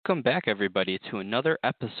welcome back, everybody, to another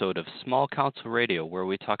episode of Small Council Radio, where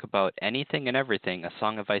we talk about anything and everything, A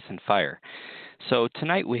Song of Ice and Fire. So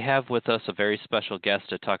tonight we have with us a very special guest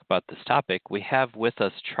to talk about this topic. We have with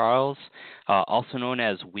us Charles, also known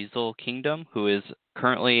as Weasel Kingdom, who is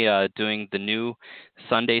currently doing the new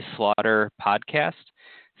Sunday Slaughter podcast.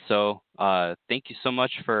 So thank you so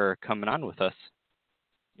much for coming on with us.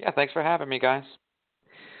 Yeah, thanks for having me, guys.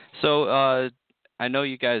 So I know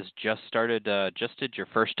you guys just did your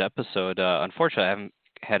first episode. Unfortunately, I haven't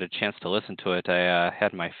had a chance to listen to it. I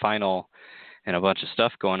had my final and a bunch of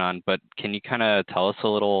stuff going on. But can you kind of tell us a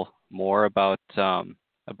little more about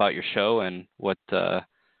your show and what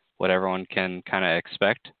everyone can kind of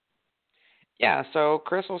expect? Yeah, so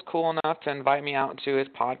Chris was cool enough to invite me out to his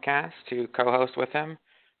podcast to co-host with him.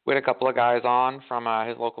 We had a couple of guys on from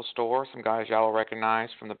his local store, some guys y'all will recognize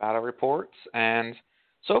from the battle reports, and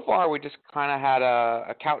so far we just kind of had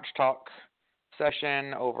a couch talk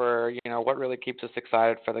session over, what really keeps us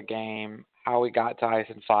excited for the game, how we got to Ice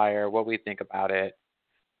and Fire, what we think about it.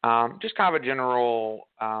 Just kind of a general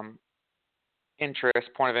point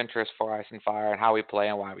of interest for Ice and Fire and how we play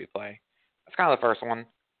and why we play. That's kind of the first one.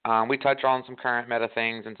 We touch on some current meta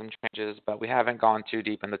things and some changes, but we haven't gone too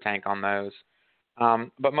deep in the tank on those.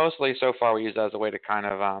 But mostly so far we use that as a way to kind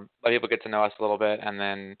of let people get to know us a little bit, and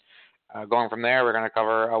then going from there we're going to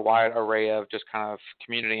cover a wide array of just kind of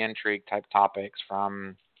community intrigue type topics,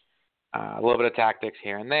 from a little bit of tactics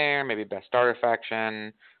here and there, maybe best starter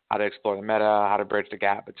faction, how to explore the meta, how to bridge the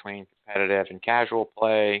gap between competitive and casual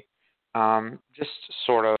play, just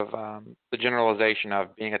sort of the generalization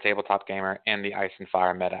of being a tabletop gamer in the Ice and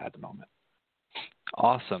Fire meta at the moment.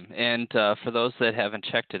 Awesome. And for those that haven't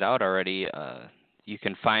checked it out already, you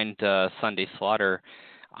can find Sunday Slaughter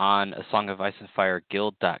on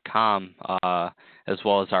ASongOfIceAndFireGuild.com, as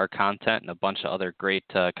well as our content and a bunch of other great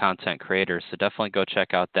content creators. So definitely go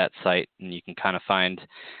check out that site, and you can kind of find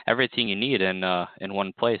everything you need in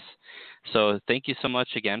one place. So thank you so much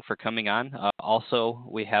again for coming on. Also,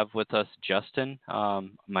 we have with us Justin,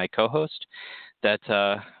 my co-host, that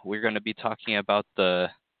we're going to be talking about the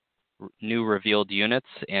new revealed units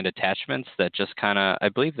and attachments that just kind of, I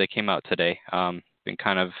believe they came out today. Been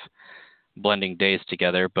kind of blending days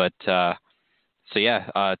together, but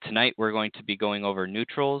tonight we're going to be going over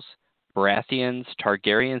neutrals, Baratheons,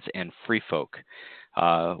 Targaryens, and free folk.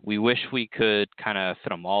 We wish we could kind of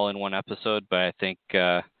fit them all in one episode, but I think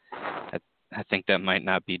that might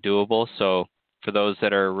not be doable. So for those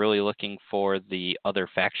that are really looking for the other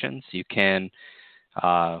factions, you can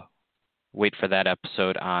wait for that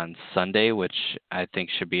episode on Sunday, which I think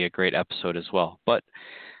should be a great episode as well. But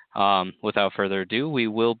without further ado, we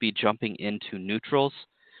will be jumping into neutrals.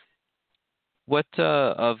 What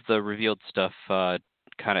of the revealed stuff kind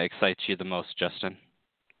of excites you the most, Justin?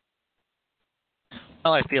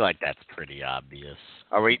 Well, I feel like that's pretty obvious.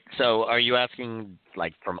 Are you asking,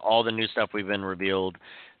 like, from all the new stuff we've been revealed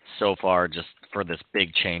so far, just for this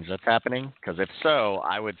big change that's happening? Because if so,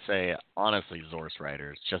 I would say, honestly, Zorse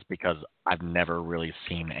Riders, just because I've never really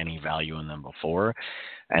seen any value in them before,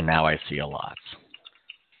 and now I see a lot.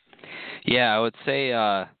 Yeah, I would say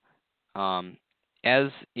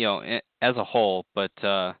as a whole, but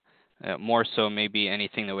more so maybe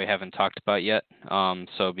anything that we haven't talked about yet.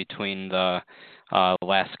 So between the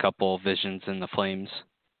last couple Visions in the Flames.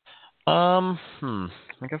 I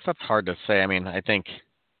guess that's hard to say. I mean, I think,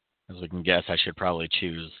 as we can guess, I should probably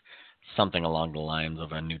choose something along the lines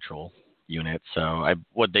of a neutral unit. So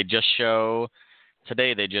what they just show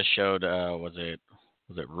today, they just showed, was it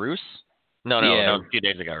Roos? No, a few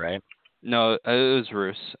days ago, right? No, it was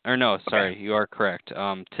Roos. Or no, sorry, You are correct.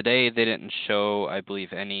 Today they didn't show, I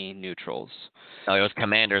believe, any neutrals. No, it was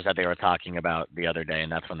Commanders that they were talking about the other day,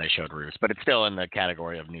 and that's when they showed Roos. But it's still in the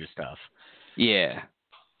category of new stuff. Yeah.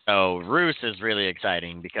 So Roos is really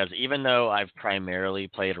exciting because even though I've primarily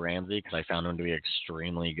played Ramsey because I found him to be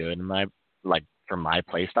extremely good for my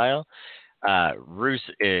play style, Roos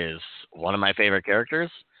is one of my favorite characters.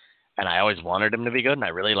 And I always wanted him to be good, and I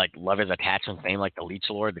really love his attachment name, like the Leech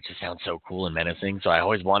Lord. That just sounds so cool and menacing. So I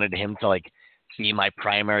always wanted him to be my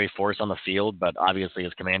primary force on the field. But obviously,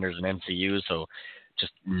 his Commanders an NCU, so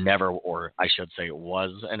just never, or I should say,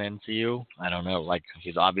 was an NCU. I don't know.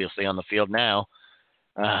 He's obviously on the field now.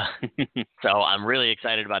 So I'm really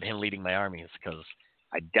excited about him leading my armies because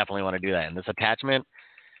I definitely want to do that. And this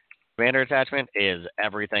Commander attachment is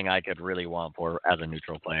everything I could really want for as a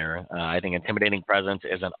neutral player. I think Intimidating Presence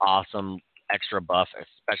is an awesome extra buff,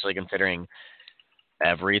 especially considering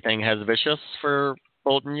everything has Vicious for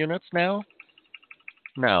Bolton units now.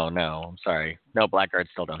 No, I'm sorry. No, Blackguard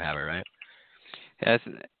still don't have it, right?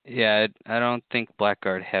 Yeah, I don't think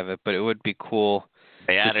Blackguard have it, but it would be cool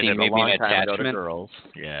They to added see it a maybe an long time ago to attachment. girls.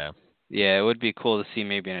 Yeah. Yeah, it would be cool to see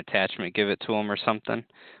maybe an attachment, give it to them or something.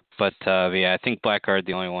 But yeah, I think Blackguard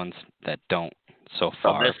the only ones that don't so So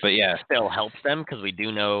far. this But yeah, still helps them because we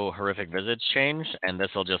do know horrific visage change, and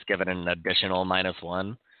this will just give it an additional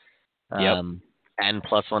 -1. yep. And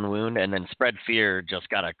 +1 wound, and then Spread Fear just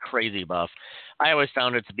got a crazy buff. I always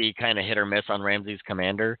found it to be kind of hit or miss on Ramsey's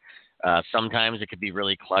commander. Sometimes it could be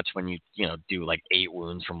really clutch when you do like 8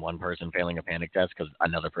 wounds from one person failing a panic test because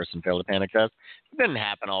another person failed a panic test. It didn't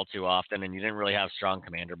happen all too often, and you didn't really have strong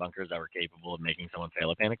commander bunkers that were capable of making someone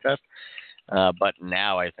fail a panic test. But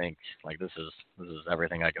now I think like this is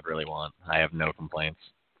everything I could really want. I have no complaints.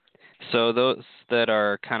 So those that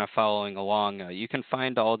are kind of following along, you can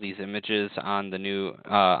find all these images on the new,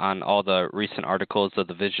 on all the recent articles of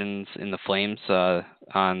the Visions in the Flames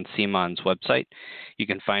on CMON's website. You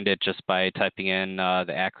can find it just by typing in the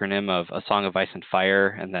acronym of A Song of Ice and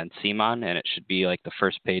Fire and then CMON, and it should be like the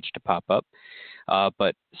first page to pop up.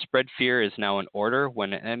 But Spread Fear is now in order.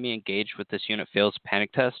 When an enemy engaged with this unit fails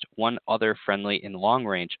panic test, one other friendly in long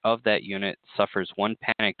range of that unit suffers 1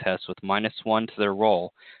 panic test with -1 to their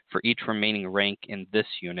roll for each remaining rank in this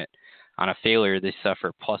unit. On a failure, they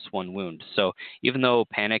suffer +1 wound. So even though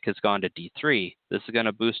panic has gone to D3, this is going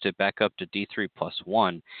to boost it back up to D3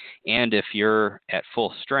 +1. And if you're at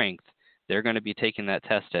full strength, they're going to be taking that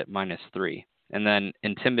test at -3. And then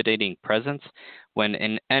Intimidating Presence, when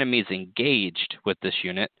an enemy is engaged with this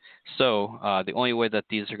unit. So the only way that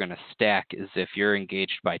these are going to stack is if you're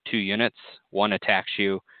engaged by 2 units. One attacks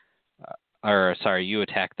you, you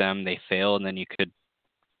attack them, they fail, and then you could,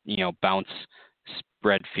 bounce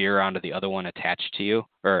Spread Fear onto the other one attached to you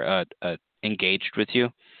or engaged with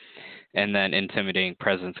you. And then Intimidating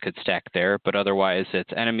Presence could stack there, but otherwise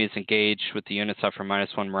it's enemies engaged with the unit suffer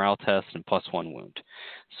 -1 morale test and +1 wound.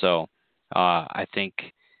 So I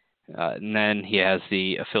think, and then he has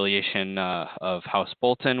the affiliation of House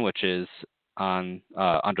Bolton, which is on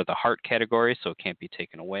under the heart category, so it can't be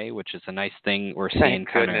taken away, which is a nice thing we're seeing.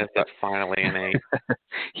 Thank goodness it's finally an 8.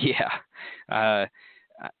 Yeah,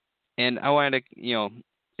 and I wanted to,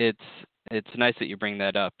 it's nice that you bring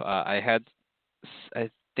that up. I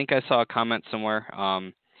think I saw a comment somewhere,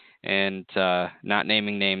 and not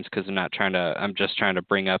naming names because I'm just trying to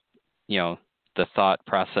bring up, the thought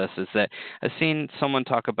process is that I've seen someone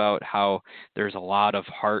talk about how there's a lot of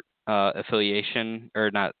heart affiliation, or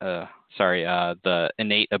not, the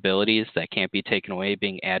innate abilities that can't be taken away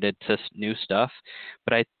being added to new stuff.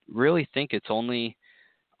 But I really think it's only,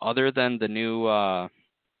 other than the new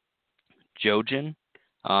Jojen,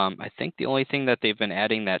 I think the only thing that they've been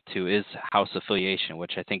adding that to is house affiliation,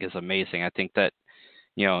 which I think is amazing. I think that,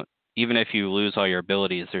 even if you lose all your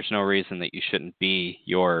abilities, there's no reason that you shouldn't be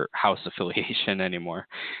your house affiliation anymore.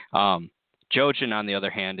 Jojen, on the other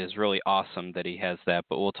hand, is really awesome that he has that,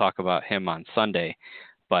 but we'll talk about him on Sunday.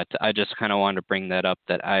 But I just kind of wanted to bring that up,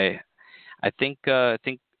 that I think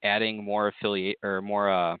adding more affiliate or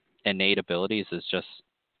more innate abilities is just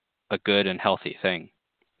a good and healthy thing.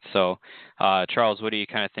 So, Charles, what do you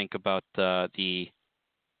kind of think about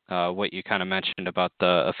what you kind of mentioned about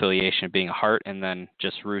the affiliation being a heart, and then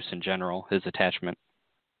just Roos in general, his attachment?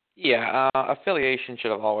 Yeah, affiliation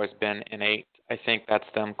should have always been innate. I think that's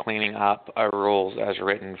them cleaning up a rules as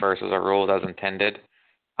written versus a rules as intended.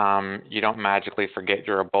 You don't magically forget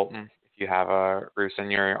you're a Bolton if you have a Roos in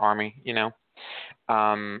your army, as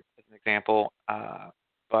an example.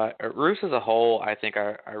 But Roos as a whole, I think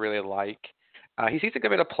I really like. He sees a good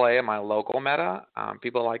bit of play in my local meta.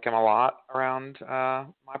 People like him a lot around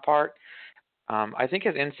my part. I think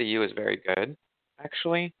his NCU is very good,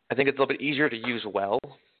 actually. I think it's a little bit easier to use well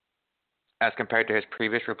as compared to his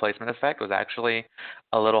previous replacement effect. It was actually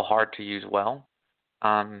a little hard to use well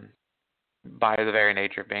by the very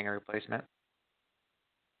nature of being a replacement.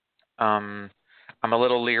 I'm a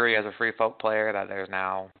little leery as a free folk player that there's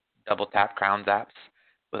now double tap crown zaps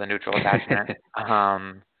with a neutral attachment.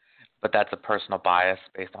 But that's a personal bias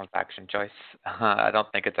based on faction choice. I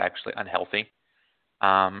don't think it's actually unhealthy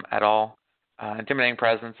at all. Intimidating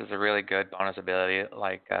Presence is a really good bonus ability,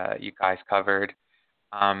 like you guys covered.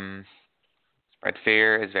 Spread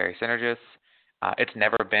Fear is very synergist. It's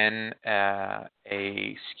never been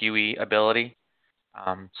a skewy ability,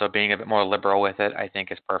 so being a bit more liberal with it, I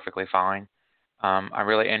think, is perfectly fine. I'm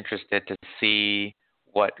really interested to see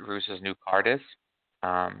what Roos's new card is.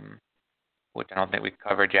 Which I don't think we've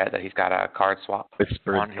covered yet, that he's got a card swap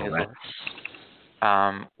on his list,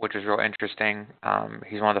 which is real interesting.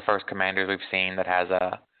 He's one of the first commanders we've seen that has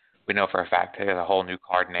we know for a fact, he has a whole new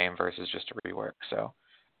card name versus just a rework. So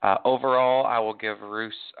overall, I give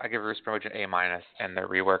Roos pretty much an A- in the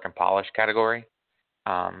rework and polish category.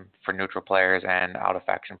 for neutral players and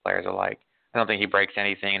out-of-faction players alike. I don't think he breaks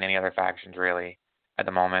anything in any other factions really at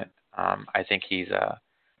the moment. I think he's a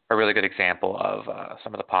really good example of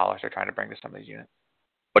some of the polish they're trying to bring to some of these units.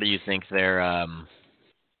 What do you think they're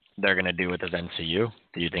going to do with his NCU?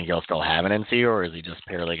 Do you think he'll still have an NCU, or is he just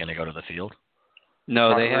purely going to go to the field?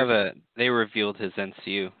 No, they revealed his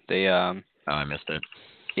NCU. They Oh, I missed it.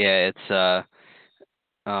 Yeah, it's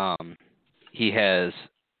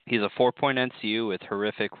he's a 4-point NCU with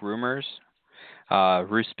horrific rumors.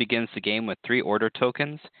 Roos begins the game with 3 order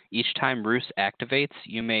tokens. Each time Roos activates,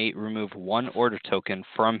 you may remove 1 order token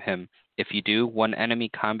from him. If you do, 1 enemy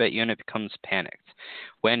combat unit becomes panicked.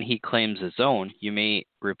 When he claims a zone, you may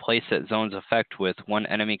replace that zone's effect with 1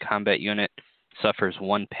 enemy combat unit suffers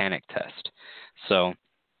 1 panic test. So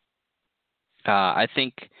I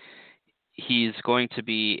think he's not going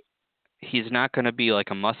to be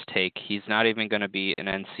like a must-take. He's not even going to be an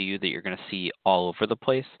NCU that you're going to see all over the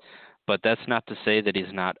place. But that's not to say that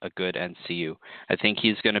he's not a good NCU. I think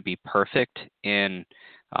he's going to be perfect in,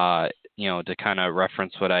 to kind of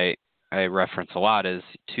reference what I reference a lot is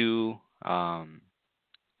 2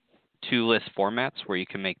 list formats where you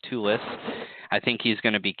can make 2 lists. I think he's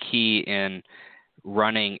going to be key in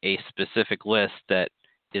running a specific list that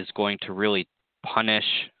is going to really punish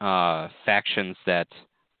factions that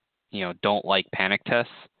don't like panic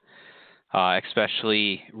tests,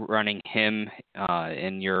 especially running him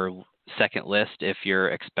in your second list if you're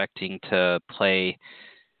expecting to play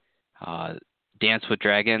Dance with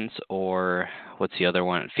Dragons, or what's the other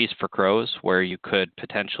one? Feast for Crows, where you could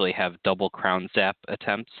potentially have double crown zap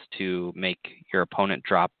attempts to make your opponent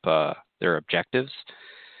drop their objectives.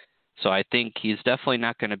 So I think he's definitely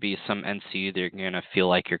not going to be some NCU that you're going to feel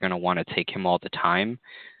like you're going to want to take him all the time,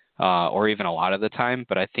 or even a lot of the time.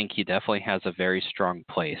 But I think he definitely has a very strong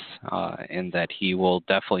place in that he will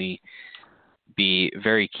definitely be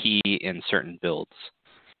very key in certain builds.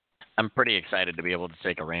 I'm pretty excited to be able to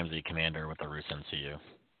take a Ramsey commander with a Roos NCU.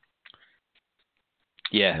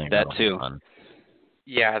 Yeah, that too.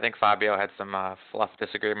 Yeah, I think Fabio had some fluff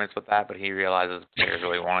disagreements with that, but he realizes players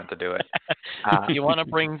really wanted to do it. You want to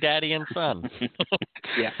bring daddy and son.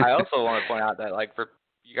 Yeah, I also want to point out that, for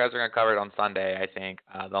you guys are going to cover it on Sunday, I think,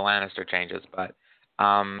 the Lannister changes, but there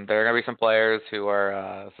are going to be some players who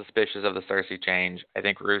are suspicious of the Cersei change. I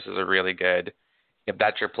think Roos is a really good, if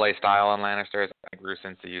that's your play style on Lannisters, I think Roos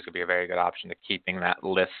NCUs could be a very good option to keeping that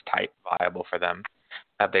list type viable for them,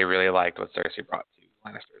 if they really liked what Cersei brought to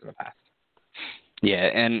Lannisters in the past.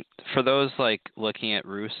 Yeah, and for those looking at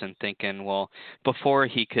Roos and thinking, well, before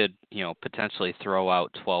he could, potentially throw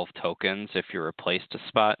out 12 tokens if you replaced a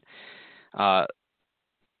spot,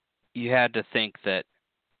 you had to think that,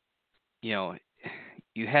 you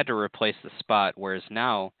had to replace the spot, whereas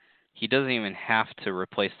now he doesn't even have to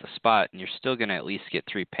replace the spot, and you're still going to at least get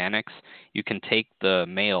 3 panics. You can take the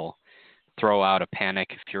mail, throw out a panic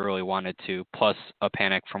if you really wanted to, plus a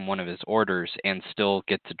panic from one of his orders, and still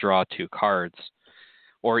get to draw 2 cards.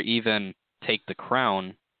 Or even take the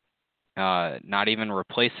crown, not even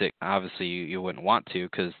replace it. Obviously, you wouldn't want to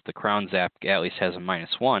because the crown zap at least has a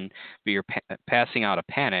 -1, but you're passing out a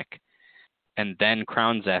panic and then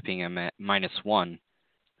crown zapping him at -1.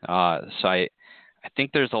 So I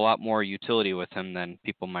think there's a lot more utility with him than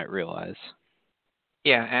people might realize.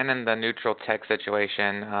 Yeah, and in the neutral tech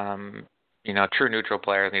situation, true neutral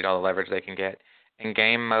players need all the leverage they can get. In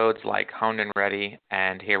game modes like Honed and Ready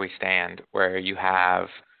and Here We Stand, where you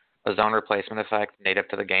have a zone replacement effect native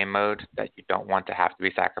to the game mode that you don't want to have to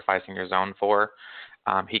be sacrificing your zone for,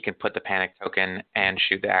 he can put the panic token and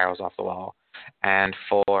shoot the arrows off the wall. And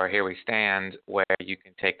for Here We Stand, where you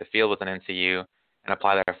can take the field with an NCU and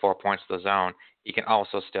apply that 4 points to the zone, he can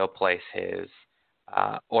also still place his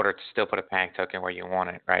order to still put a panic token where you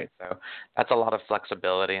want it, right? So that's a lot of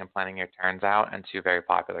flexibility in planning your turns out and 2 very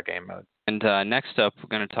popular game modes. And next up, we're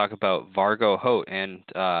going to talk about Vargo Hoat, and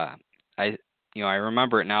I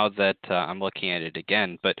remember it now that I'm looking at it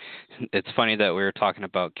again, but it's funny that we were talking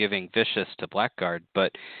about giving Vicious to Blackguard,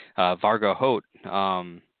 but Vargo Hoat,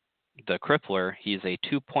 the Crippler, he's a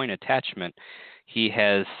 2-point attachment. He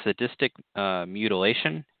has Sadistic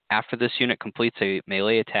Mutilation. After this unit completes a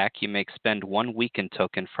melee attack, you may expend 1 weaken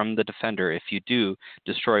token from the defender. If you do,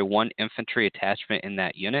 destroy 1 infantry attachment in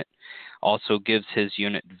that unit. Also gives his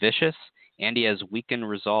unit Vicious, and he has Weaken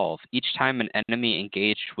Resolve. Each time an enemy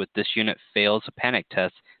engaged with this unit fails a panic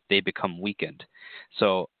test, they become weakened.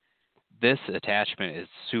 So this attachment is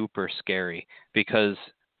super scary because,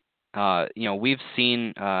 we've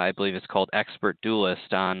seen, I believe it's called Expert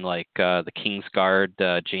Duelist on the King's Guard,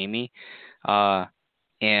 Jamie,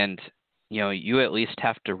 and you at least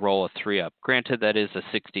have to roll a 3-up. Granted, that is a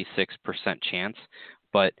 66% chance,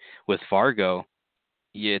 but with Vargo,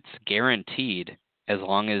 it's guaranteed as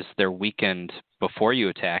long as they're weakened before you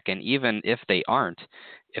attack. And even if they aren't,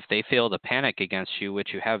 if they fail to panic against you,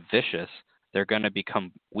 which you have vicious, they're going to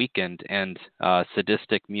become weakened. And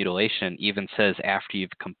sadistic mutilation even says after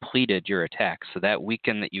you've completed your attack. So that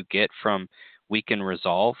weaken that you get from weaken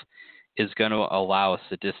resolve is going to allow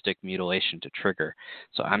sadistic mutilation to trigger.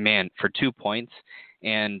 So, man, for 2 points,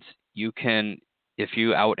 and you can, if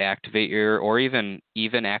you out-activate or even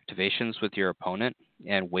activations with your opponent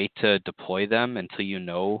and wait to deploy them until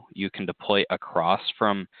you can deploy across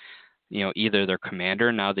from, either their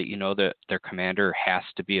commander, now that you know that their commander has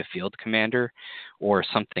to be a field commander, or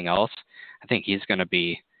something else, I think he's going to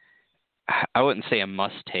be, I wouldn't say a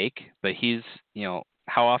must-take, but he's,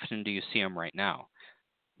 how often do you see him right now?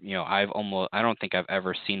 I don't think I've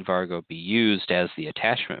ever seen Vargo be used as the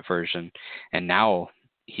attachment version, and now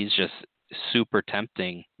he's just super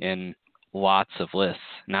tempting in lots of lists,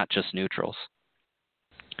 not just neutrals.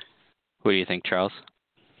 What do you think, Charles?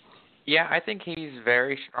 Yeah, I think he's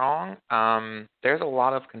very strong. There's a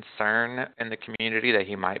lot of concern in the community that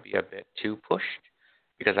he might be a bit too pushed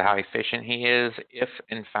because of how efficient he is, if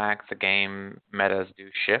in fact the game metas do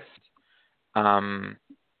shift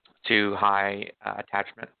to high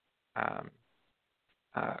attachment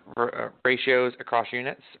ratios across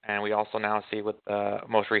units. And we also now see with the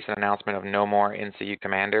most recent announcement of no more NCU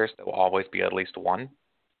commanders, there will always be at least one.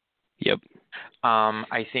 Yep.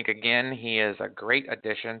 I think, again, he is a great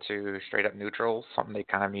addition to straight-up neutrals, something they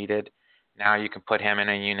kind of needed. Now you can put him in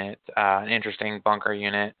a unit, an interesting bunker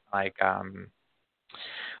unit, like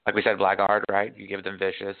we said, Blackguard, right? You give them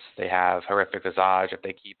Vicious. They have Horrific Visage if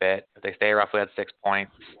they keep it. If they stay roughly at 6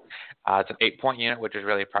 points, it's an 8-point unit, which is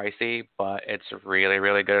really pricey, but it's really,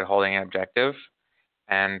 really good at holding an objective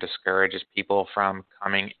and discourages people from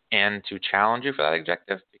coming in to challenge you for that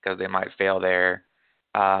objective because they might fail their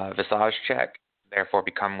Visage check, therefore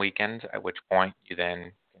become weakened, at which point you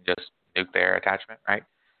then can just nuke their attachment, right?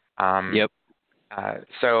 Yep.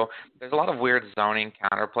 So there's a lot of weird zoning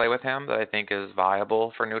counterplay with him that I think is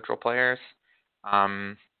viable for neutral players.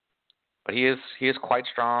 But he is quite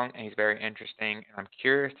strong and he's very interesting, and I'm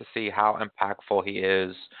curious to see how impactful he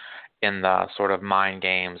is in the sort of mind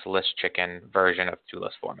games list chicken version of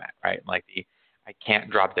 2-list format, right? Like I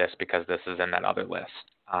can't drop this because this is in that other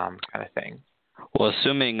list kind of thing. Well,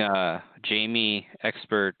 assuming Jamie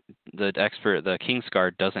the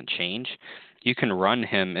Kingsguard doesn't change, you can run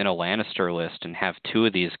him in a Lannister list and have 2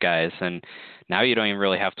 of these guys, and now you don't even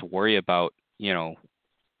really have to worry about,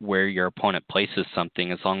 where your opponent places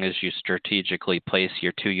something, as long as you strategically place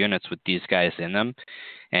your 2 units with these guys in them,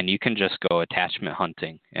 and you can just go attachment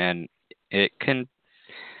hunting. And it can,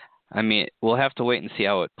 we'll have to wait and see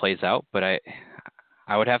how it plays out, but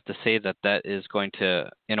I would have to say that is going to,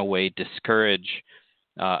 in a way, discourage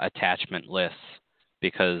attachment lists,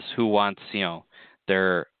 because who wants,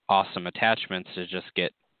 their awesome attachments to just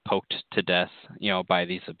get poked to death, by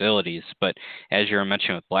these abilities. But as you were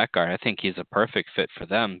mentioning with Blackguard, I think he's a perfect fit for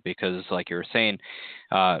them because, like you were saying,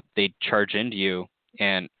 they charge into you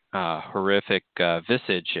and Horrific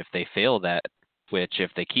Visage if they fail that, which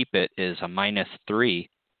if they keep it is a -3.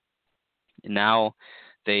 Now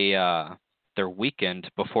they're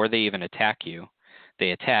weakened before they even attack you.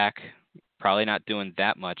 They attack, probably not doing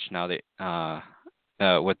that much now that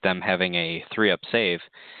with them having a 3-up save,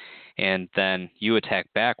 and then you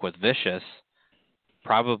attack back with Vicious,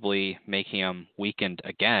 probably making them weakened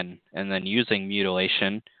again, and then using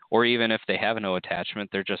Mutilation, or even if they have no attachment,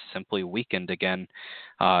 they're just simply weakened again.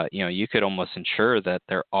 You could almost ensure that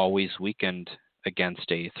they're always weakened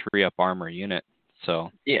against a 3-up armor unit.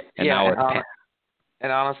 So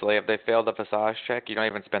and honestly, if they fail the Visage check, you don't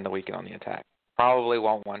even spend the weaken on the attack. Probably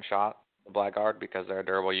won't one-shot the Blackguard because they're a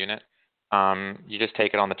durable unit. You just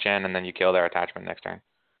take it on the chin and then you kill their attachment next turn.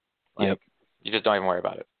 Yep. You just don't even worry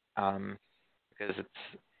about it because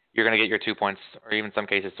you're going to get your 2 points, or even in some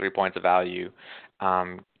cases 3 points of value,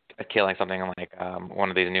 killing something like one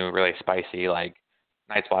of these new really spicy like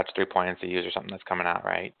Night's Watch 3-point NCUs or something that's coming out,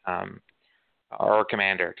 right? Or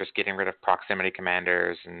Commander, just getting rid of proximity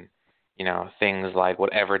commanders and things like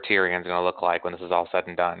whatever Tyrion's going to look like when this is all said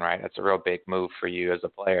and done, right? That's a real big move for you as a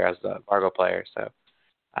player, as a Vargo player. So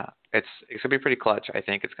it's going to be pretty clutch. I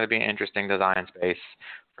think it's going to be an interesting design space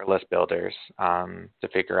for list builders to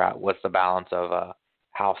figure out what's the balance of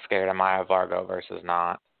how scared am I of Vargo versus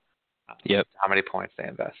not. Yep. How many points they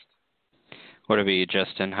invest. What about you,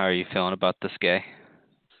 Justin? How are you feeling about this guy?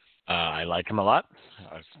 I like him a lot.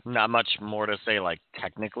 Not much more to say, like,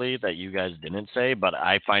 technically, that you guys didn't say, but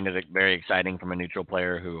I find it very exciting from a neutral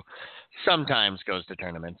player who sometimes goes to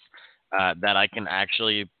tournaments that I can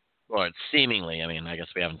actually, or seemingly, I mean, I guess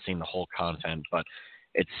we haven't seen the whole content, but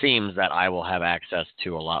it seems that I will have access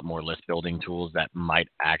to a lot more list building tools that might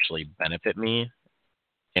actually benefit me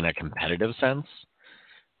in a competitive sense.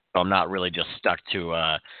 So I'm not really just stuck to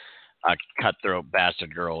a cutthroat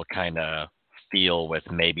bastard girl kind of feel with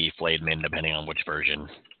maybe flayed min, depending on which version.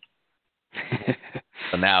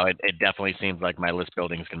 So now it definitely seems like my list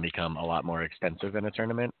building is going to become a lot more extensive in a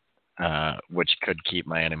tournament, which could keep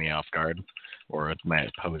my enemy off guard or my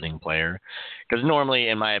opposing player. Because normally,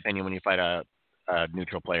 in my opinion, when you fight a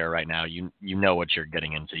neutral player right now, you know what you're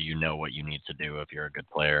getting into. You know what you need to do if you're a good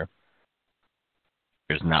player.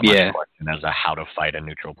 There's not much question as to how to fight a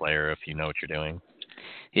neutral player if you know what you're doing.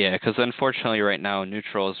 Yeah, because unfortunately right now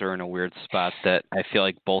neutrals are in a weird spot that I feel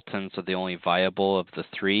like Boltons are the only viable of the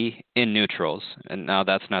three in neutrals. And now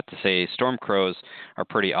that's not to say Stormcrows are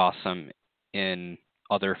pretty awesome in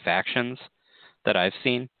other factions that I've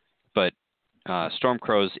seen, but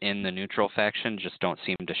Stormcrows in the neutral faction just don't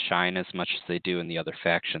seem to shine as much as they do in the other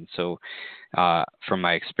faction. So from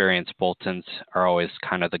my experience, Boltons are always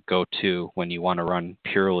kind of the go-to when you want to run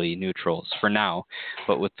purely neutrals for now.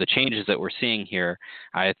 But with the changes that we're seeing here,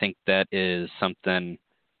 I think that is something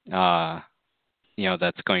that's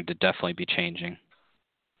going to definitely be changing.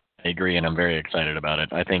 I agree, and I'm very excited about it.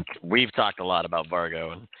 I think we've talked a lot about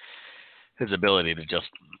Vargo and his ability to just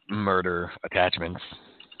murder attachments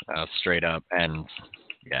straight up, and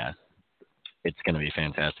yeah, it's going to be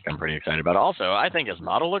fantastic. I'm pretty excited about it. Also, I think his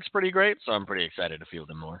model looks pretty great, so I'm pretty excited to field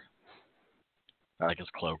him more. I like his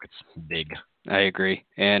cloak. It's big. I agree.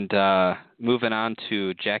 And moving on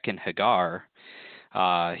to Jaqen H'ghar,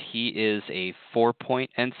 he is a 4-point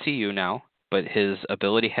NCU now, but his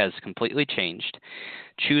ability has completely changed.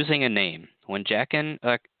 Choosing a name. When Jaqen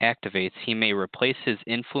activates, he may replace his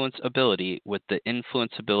influence ability with the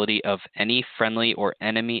influence ability of any friendly or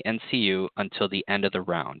enemy NCU until the end of the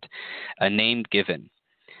round. A name given,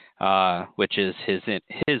 which is his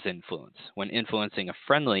influence. When influencing a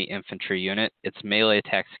friendly infantry unit, its melee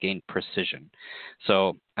attacks gain precision.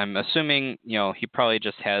 So I'm assuming he probably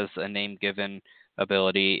just has a name given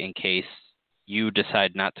ability in case you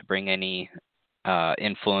decide not to bring any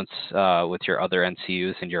influence with your other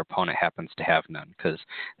NCUs and your opponent happens to have none, because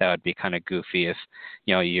that would be kind of goofy if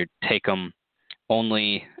you take them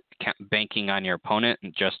only banking on your opponent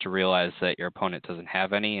just to realize that your opponent doesn't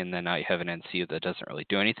have any, and then now you have an NCU that doesn't really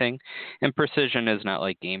do anything. And precision is not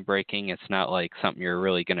like game breaking. It's not like something you're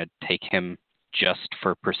really going to take him just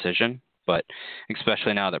for precision, but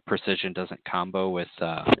especially now that precision doesn't combo with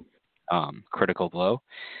critical blow.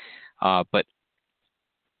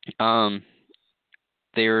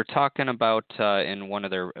 They were talking about in one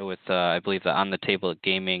of their, I believe, the On the Table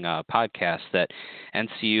Gaming podcast, that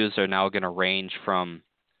NCUs are now going to range from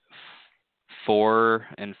 4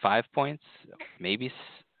 and 5 points. Maybe,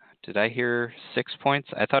 did I hear 6 points?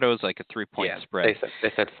 I thought it was like a 3-point spread.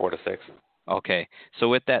 They said 4 to 6. Okay, so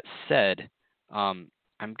with that said, I'm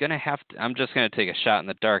just gonna take a shot in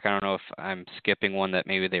the dark. I don't know if I'm skipping one that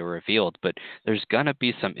maybe they revealed, but there's gonna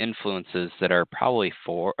be some influences that are probably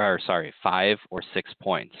 5 or 6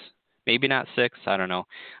 points. Maybe not 6, I don't know,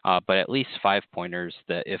 but at least 5-pointers.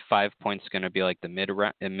 That if 5 points is gonna be like the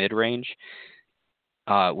mid range.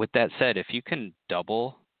 With that said, if you can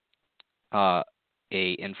double a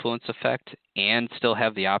influence effect and still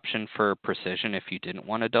have the option for precision if you didn't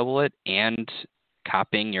want to double it, and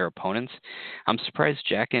copying your opponents, I'm surprised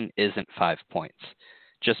Jaqen isn't 5 points.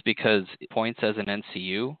 Just because points as an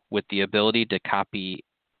NCU with the ability to copy,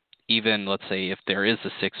 even let's say if there is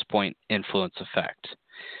a 6-point influence effect.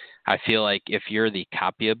 I feel like if you're the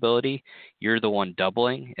copy ability, you're the one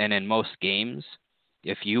doubling, and in most games,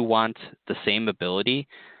 if you want the same ability,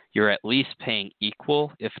 you're at least paying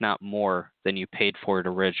equal, if not more, than you paid for it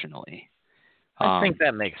originally. I think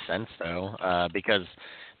that makes sense, though, because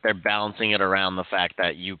they're balancing it around the fact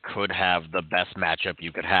that you could have the best matchup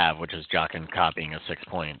you could have, which is Jaqen copying a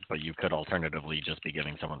 6-point, but you could alternatively just be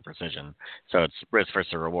giving someone precision. So it's risk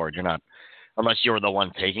versus reward. You're not, unless you're the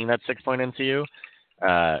one taking that 6-point NCU,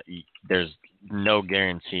 there's no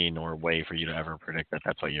guarantee nor way for you to ever predict that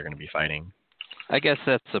that's what you're going to be fighting. I guess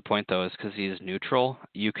that's the point, though, is because he's neutral.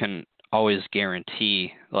 You can always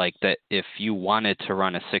guarantee like that if you wanted to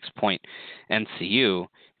run a 6-point NCU,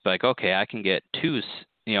 like, okay, I can get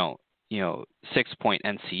 6-point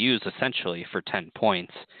NCUs essentially for 10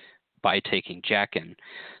 points by taking Jaqen.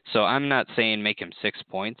 So I'm not saying make him 6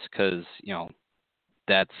 points, because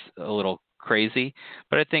that's a little crazy.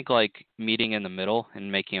 But I think like meeting in the middle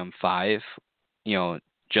and making them 5,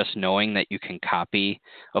 just knowing that you can copy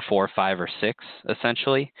a 4, 5, or 6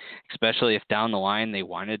 essentially, especially if down the line they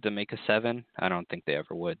wanted to make a 7. I don't think they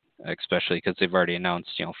ever would, especially because they've already announced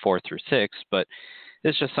 4 through 6. But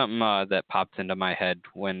it's just something that popped into my head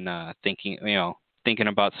when thinking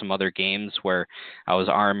about some other games where I was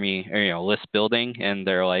army or list building, and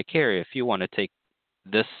they're like, here, if you want to take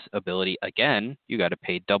this ability again, you got to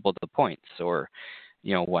pay double the points or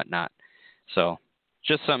whatnot. So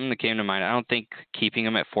just something that came to mind. I don't think keeping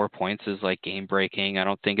them at 4 points is like game breaking. I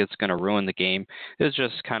don't think it's going to ruin the game. It's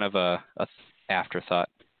just kind of a afterthought.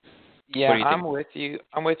 Yeah, I'm with you.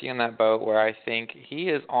 I'm with you in that boat where I think he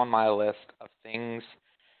is on my list of things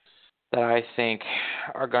that I think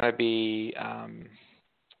are going to be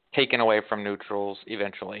taken away from neutrals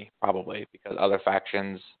eventually, probably, because other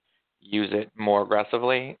factions use it more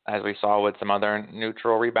aggressively, as we saw with some other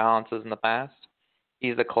neutral rebalances in the past.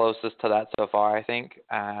 He's the closest to that so far, I think.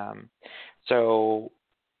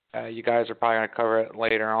 You guys are probably going to cover it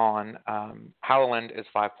later on. Howland is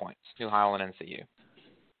 5 points, new Howland NCU.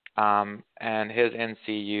 And his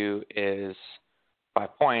NCU is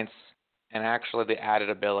 5 points, and actually the added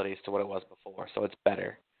abilities to what it was before, so it's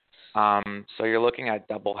better. So you're looking at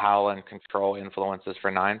double Howland control influences for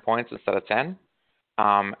 9 points instead of 10.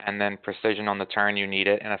 And then precision on the turn, you need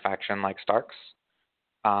it in a faction like Starks,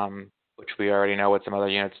 which we already know with some other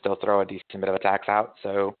units still throw a decent bit of attacks out.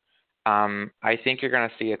 So I think you're going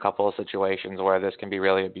to see a couple of situations where this can be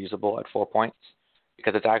really abusable at 4 points,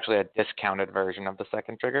 because it's actually a discounted version of the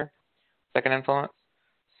second influence.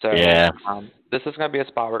 So yeah. This is going to be a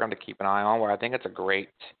spot we're going to keep an eye on, where I think it's a great,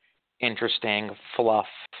 interesting,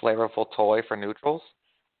 flavorful toy for neutrals.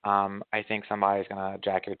 I think somebody's going to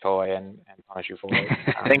jack your toy and punish you for it.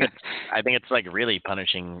 I think it's like really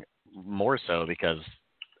punishing more so, because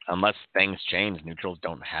unless things change, neutrals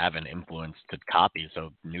don't have an influence to copy,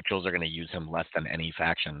 so neutrals are going to use him less than any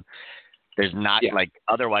faction. There's not like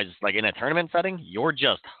otherwise, like in a tournament setting, you're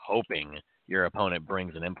just hoping your opponent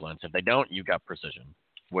brings an influence. If they don't, you got precision.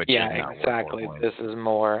 Which is not exactly. This is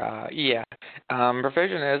more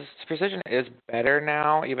precision is better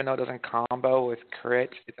now, even though it doesn't combo with crit.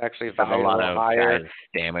 It's actually valued a lot of higher. Guys'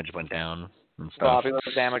 damage went down and stuff. A lot of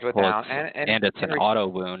people's damage went down, and it's an auto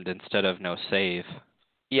wound instead of no save.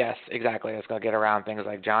 Yes, exactly. It's going to get around things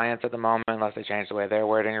like giants at the moment, unless they change the way they're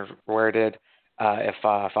worded. If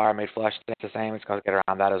Fire Made Flesh is the same, it's going to get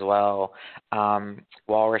around that as well.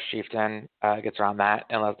 Walrus Chieftain gets around that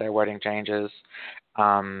unless their wording changes.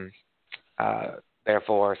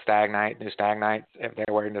 Therefore, new Stagnite, if their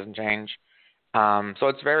wording doesn't change. So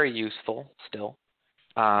it's very useful still.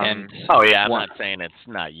 I'm not saying it's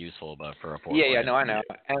not useful, but for a 4 I know.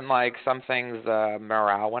 And like some things,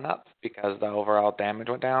 morale went up because the overall damage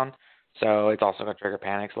went down. So it's also going to trigger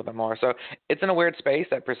panics a little bit more. So it's in a weird space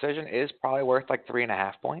that precision is probably worth like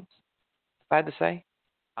 3.5 points, if I had to say.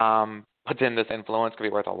 But then this influence could be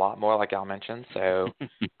worth a lot more, like y'all mentioned. So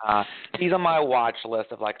he's on my watch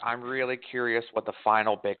list of like, I'm really curious what the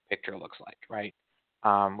final big picture looks like, right?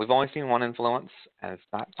 We've only seen one influence, and it's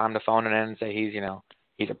not time to phone it in and say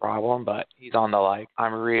he's a problem, but he's on the like,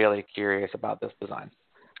 I'm really curious about this design.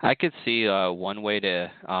 I could see one way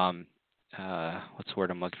to what's the word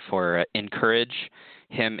I'm looking for? Encourage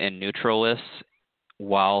him in neutral lists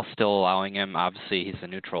while still allowing him. Obviously, he's a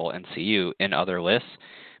neutral NCU in other lists.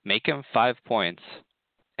 Make him 5 points,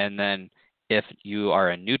 and then if you are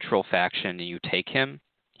a neutral faction and you take him,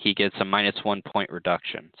 he gets a -1 point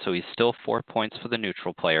reduction. So he's still 4 points for the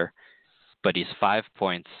neutral player, but he's 5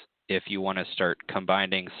 points if you want to start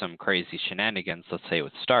combining some crazy shenanigans, let's say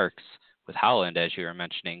with Starks, with Howland, as you were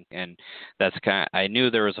mentioning. And that's I knew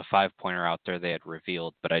there was a 5-pointer out there they had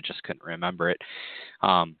revealed, but I just couldn't remember it.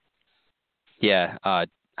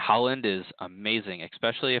 Howland is amazing,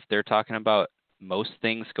 especially if they're talking about most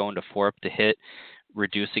things going to 4 up to hit,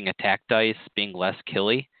 reducing attack dice, being less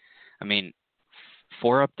killy. I mean,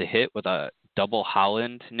 4 up to hit with a double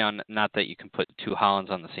Howland. Now, not that you can put 2 Howlands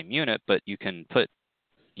on the same unit, but you can put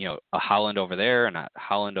a Howland over there and a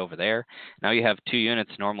Howland over there. Now you have 2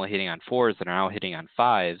 units normally hitting on 4s that are now hitting on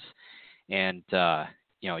 5s, and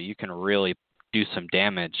you can really do some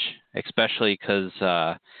damage, especially because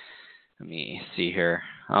let me see here.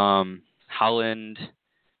 Howland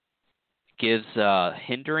gives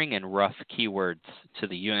hindering and rough keywords to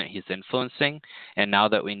the unit he's influencing, and now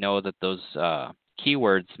that we know that those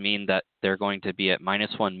keywords mean that they're going to be at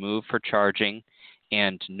 -1 move for charging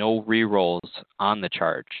and no rerolls on the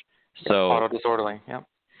charge. So auto disorderly,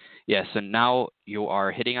 yeah, so now you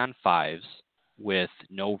are hitting on 5s with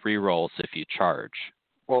no rerolls if you charge,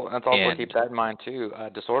 Well, let's also And keep that in mind too.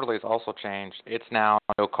 Disorderly's also changed. It's now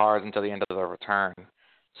no cards until the end of the return.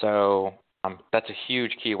 So that's a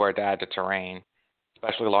huge keyword to add to terrain,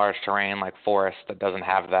 especially large terrain like forest that doesn't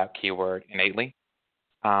have that keyword innately,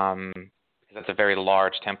 because it's a very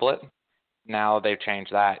large template. Now they've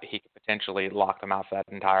changed that. He could potentially lock them out for that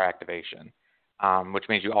entire activation, which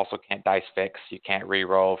means you also can't dice fix. You can't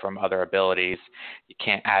re-roll from other abilities. You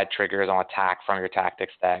can't add triggers on attack from your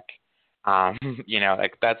tactics deck.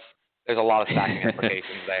 There's a lot of stacking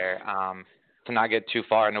implications there. To not get too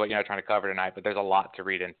far into what you're trying to cover tonight, but there's a lot to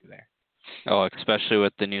read into there. Oh, especially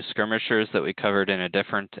with the new skirmishers that we covered in a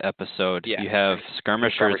different episode. Yeah. You have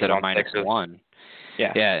skirmishers at a -1.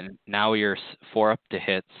 Yeah. Yeah, and now your 4 up to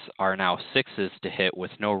hits are now 6s to hit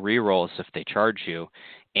with no rerolls if they charge you,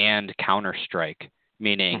 and counter strike,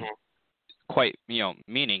 meaning quite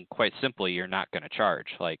simply you're not going to charge.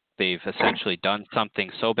 Like they've essentially done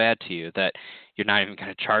something so bad to you that you're not even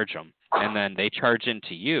going to charge them, and then they charge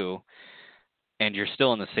into you, and you're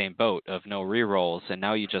still in the same boat of no rerolls, and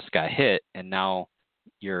now you just got hit, and now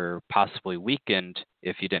you're possibly weakened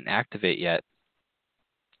if you didn't activate yet.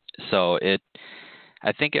 So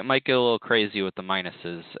I think it might get a little crazy with the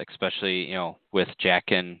minuses, especially, with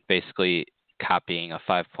Jaqen basically copying a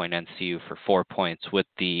 5-point NCU for 4 points with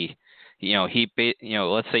the,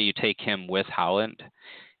 let's say you take him with Howland.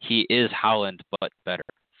 He is Howland, but better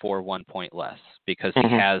for 1 point less because he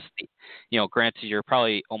has the, granted, you're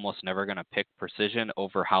probably almost never going to pick precision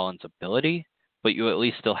over Howland's ability, but you at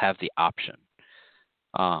least still have the option.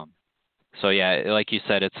 So yeah, like you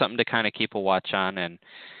said, it's something to kind of keep a watch on. And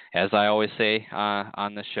as I always say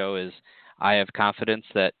on the show, is I have confidence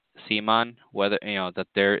that CMON,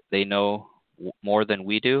 that they know more than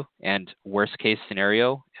we do, and worst case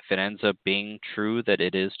scenario, if it ends up being true that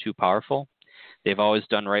it is too powerful, they've always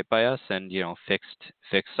done right by us and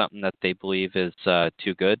fixed something that they believe is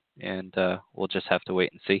too good, and we'll just have to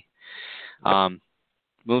wait and see.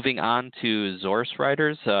 Moving on to Zorse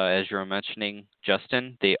Riders, as you were mentioning,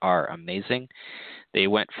 Justin, they are amazing. They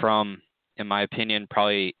went from, in my opinion,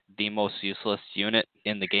 probably the most useless unit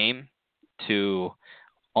in the game to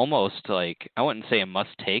almost like, I wouldn't say a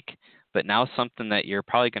must-take, but now something that you're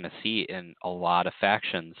probably going to see in a lot of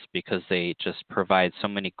factions because they just provide so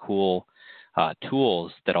many cool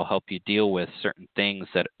tools that'll help you deal with certain things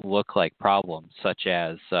that look like problems, such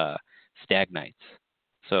as stagnites.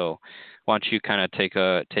 So why don't you kind of take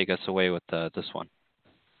us away with this one?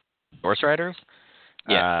 Horse Riders?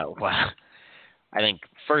 Yeah. Well, I think,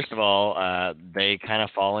 first of all, they kind of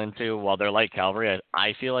fall into, while they're light cavalry,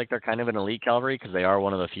 I feel like they're kind of an elite cavalry because they are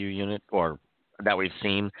one of the few units that we've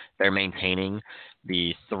seen. They're maintaining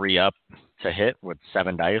the 3 up to hit with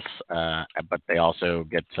 7 dice, but they also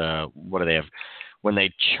get to, what do they have? When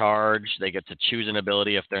they charge, they get to choose an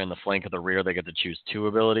ability. If they're in the flank of the rear, they get to choose 2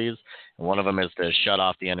 abilities. And one of them is to shut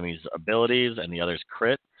off the enemy's abilities, and the other's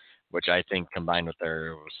crit, which I think combined with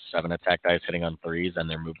their 7 attack dice hitting on 3s and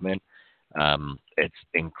their movement, it's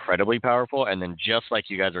incredibly powerful. And then just like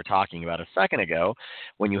you guys were talking about a second ago,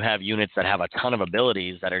 when you have units that have a ton of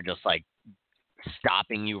abilities that are just like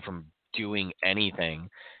stopping you from doing anything,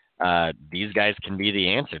 these guys can be the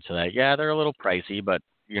answer to that. Yeah, they're a little pricey, but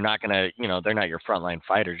you're not going to, they're not your frontline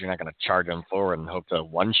fighters. You're not going to charge them forward and hope to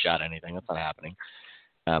one-shot anything. That's not happening.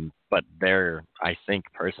 But I think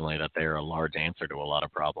personally that they're a large answer to a lot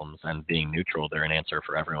of problems. And being neutral, they're an answer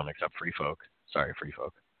for everyone except free folk. Sorry, free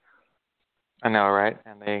folk. I know, right?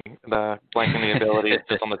 And the blanking the abilities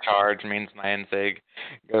just on the charge means my NSIG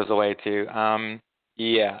goes away too.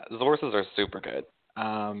 Yeah, Zorses are super good.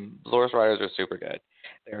 Zorse Riders are super good.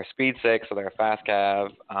 They're speed 6, so they're a fast cav.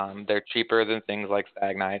 They're cheaper than things like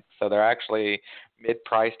Stagnites, so they're actually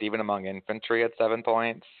mid-priced even among infantry at 7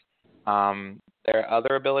 points. Their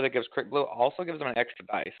other ability that gives crit blow also gives them an extra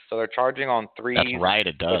dice, so they're charging on 3s. That's right,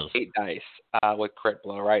 it does. 8 dice with crit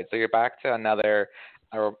blow, right? So you're back to another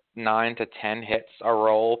 9 to 10 hits a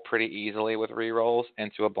roll pretty easily with rerolls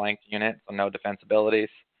into a blank unit, so no defense abilities.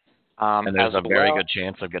 And there's a very good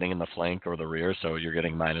chance of getting in the flank or the rear, so you're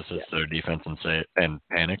getting minuses to their defense and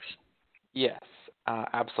panics. Yes,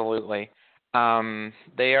 absolutely.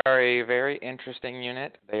 They are a very interesting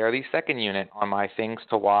unit. They are the second unit on my things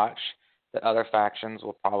to watch that other factions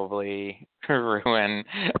will probably ruin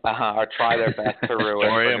or try their best to ruin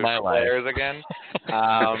Story for of my life. players again.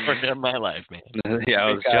 Story of my life, man. Yeah,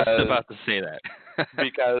 I was just about to say that.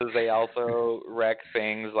 Because they also wreck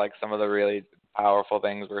things like some of the really powerful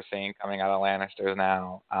things we're seeing coming out of Lannisters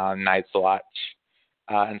now, Night's Watch,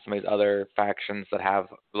 and some of these other factions that have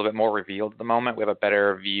a little bit more revealed at the moment. We have a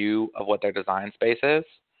better view of what their design space is.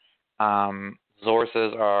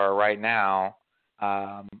 Zorses are right now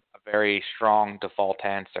a a very strong default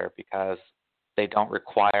answer because they don't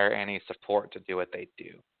require any support to do what they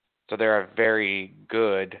do. So they're a very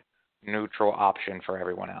good neutral option for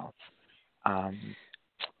everyone else.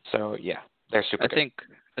 So yeah, they're super good.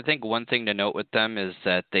 I think one thing to note with them is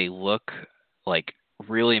that they look like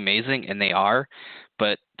really amazing, and they are,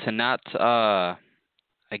 but to not, I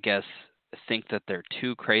guess, think that they're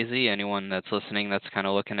too crazy. Anyone that's listening that's kind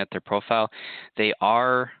of looking at their profile, they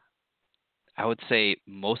are, I would say,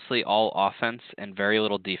 mostly all offense and very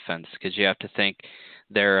little defense, because you have to think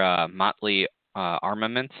their motley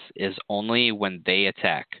armaments is only when they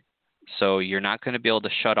attack. So you're not going to be able to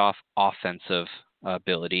shut off offensive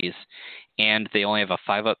abilities, and they only have a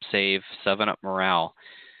 5-up save, 7-up morale.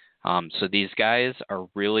 So these guys are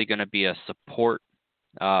really going to be a support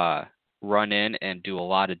run in and do a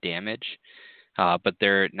lot of damage, but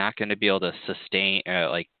they're not going to be able to sustain,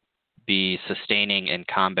 be sustaining in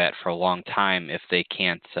combat for a long time if they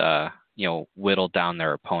can't, whittle down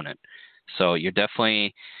their opponent. So you're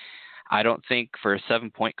definitely, I don't think for a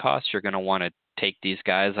 7-point cost you're going to want to take these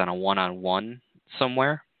guys on a one-on-one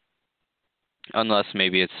somewhere, unless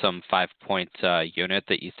maybe it's some 5-point unit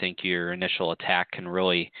that you think your initial attack can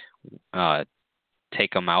really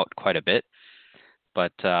take them out quite a bit.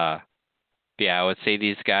 But yeah, I would say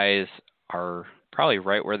these guys are probably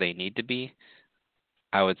right where they need to be.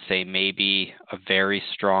 I would say maybe a very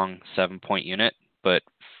strong 7-point unit, but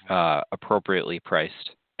appropriately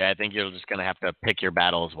priced. Yeah, I think you're just going to have to pick your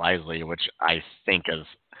battles wisely, which I think is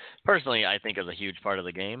a huge part of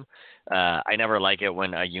the game. I never like it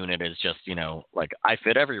when a unit is just, like, I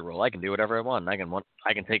fit every role. I can do whatever I want.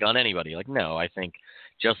 I can take on anybody. Like, no, I think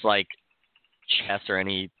just like chess or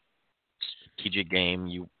any strategic game,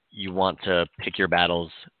 you want to pick your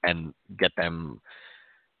battles and get them.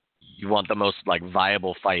 You want the most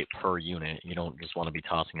viable fight per unit. You don't just want to be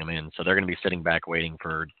tossing them in. So they're going to be sitting back waiting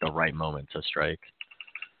for the right moment to strike.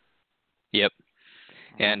 Yep.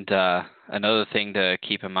 And another thing to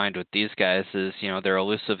keep in mind with these guys is, their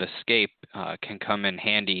elusive escape can come in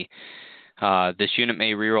handy. This unit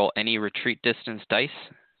may reroll any retreat distance dice.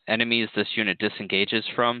 Enemies this unit disengages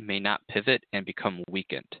from may not pivot and become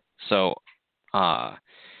weakened. So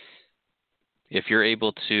if you're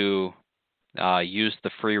able to use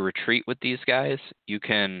the free retreat with these guys, you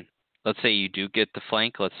can, let's say you do get the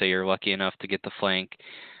flank. Let's say you're lucky enough to get the flank,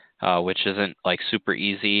 which isn't super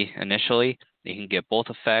easy initially. You can get both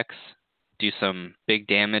effects, do some big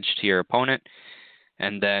damage to your opponent,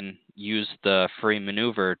 and then use the free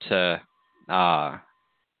maneuver to,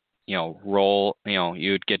 roll.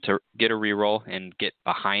 You'd get a reroll and get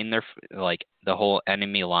behind their the whole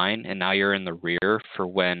enemy line, and now you're in the rear for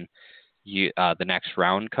when the next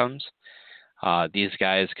round comes. These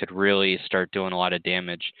guys could really start doing a lot of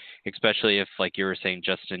damage, especially if, like you were saying,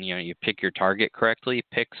 Justin, you pick your target correctly,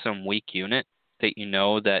 pick some weak unit that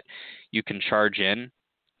that you can charge in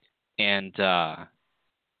and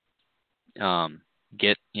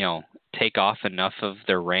take off enough of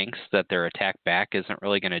their ranks that their attack back isn't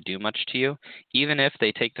really going to do much to you. Even if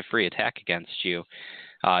they take the free attack against you,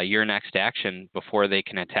 your next action before they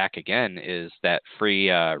can attack again is that free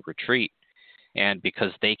retreat. And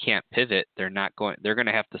because they can't pivot, they're going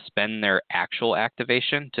to have to spend their actual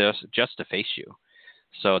activation just to face you.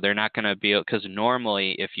 So they're not going to be, because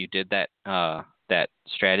normally if you did that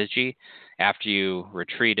strategy, after you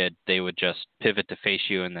retreated, they would just pivot to face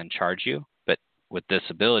you and then charge you. But with this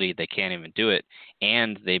ability, they can't even do it,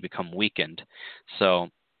 and they become weakened. So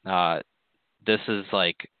this is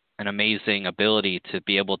an amazing ability to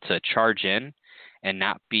be able to charge in and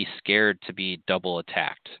not be scared to be double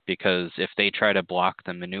attacked, because if they try to block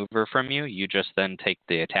the maneuver from you, you just then take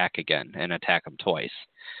the attack again and attack them twice.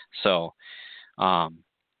 So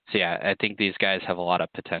yeah, I think these guys have a lot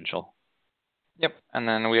of potential. Yep, and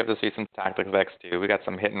then we have to see some tactical effects too. We got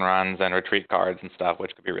some hit and runs and retreat cards and stuff,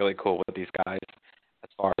 which could be really cool with these guys as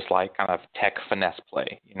far as kind of tech finesse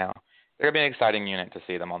play. They're gonna be an exciting unit to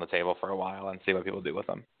see them on the table for a while and see what people do with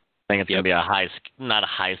them. I think it's going to be not a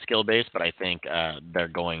high skill base, but I think they're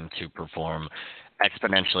going to perform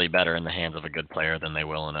exponentially better in the hands of a good player than they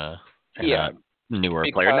will in a newer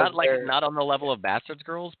player. Not on the level of Bastards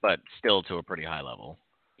Girls, but still to a pretty high level.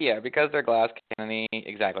 Yeah, because they're glass cannon-y,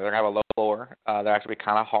 exactly. They're going to have a low floor. They're actually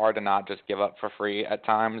kind of hard to not just give up for free at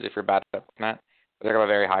times if you're bad at it. They're going to have a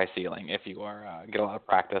very high ceiling if you are get a lot of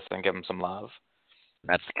practice and give them some love.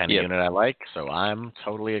 That's the kind of unit I like, so I'm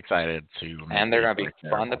totally excited to. And they're going to be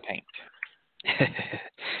fun to paint.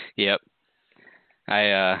 Yep.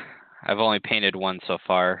 I've only painted one so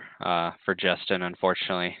far for Justin,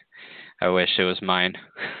 unfortunately. I wish it was mine.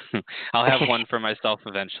 I'll have one for myself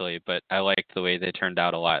eventually, but I liked the way they turned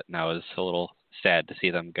out a lot, and I was a little sad to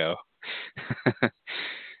see them go.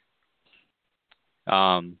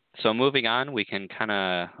 So moving on, we can kind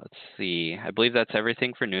of, let's see, I believe that's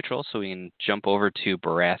everything for neutral, so we can jump over to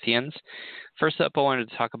Baratheons. First up, I wanted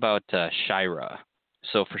to talk about Shira.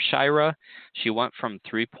 So for Shira, she went from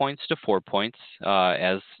 3 points to 4 points,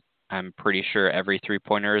 as I'm pretty sure every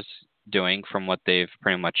three-pointer is doing from what they've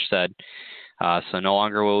pretty much said. So no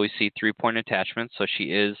longer will we see 3-point attachments. So she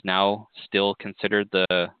is now still considered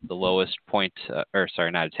the lowest point,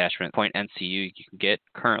 not attachment, point NCU you can get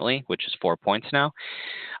currently, which is 4 points now.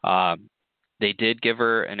 They did give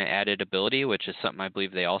her an added ability, which is something I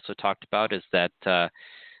believe they also talked about, is that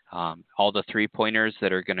all the 3-pointers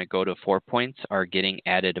that are going to go to 4 points are getting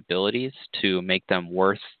added abilities to make them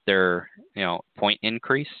worth their point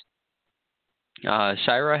increase.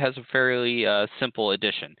 Shira has a fairly simple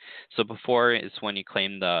addition. So before is when you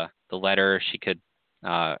claim the letter, she could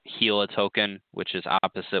heal a token, which is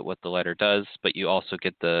opposite what the letter does, but you also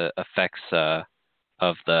get the effects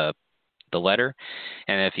of the letter.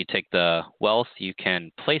 And if you take the wealth, you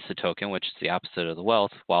can place a token, which is the opposite of the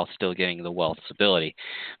wealth, while still getting the wealth's ability.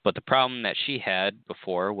 But the problem that she had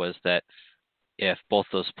before was that if both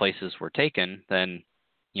those places were taken, then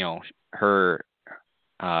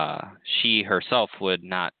she herself would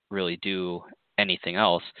not really do anything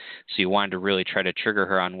else. So you wanted to really try to trigger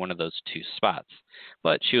her on one of those two spots.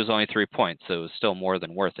 But she was only 3 points, so it was still more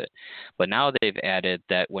than worth it. But now they've added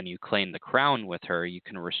that when you claim the crown with her, you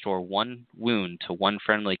can restore 1 wound to 1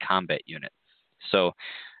 friendly combat unit. So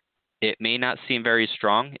it may not seem very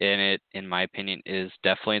strong, and it, in my opinion, is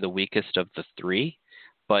definitely the weakest of the 3.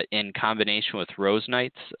 But in combination with Rose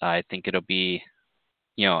Knights, I think it'll be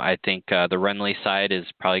I think the Renly side is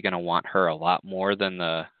probably going to want her a lot more than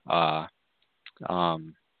the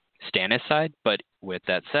Stannis side. But with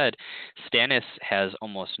that said, Stannis has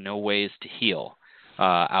almost no ways to heal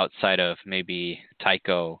outside of maybe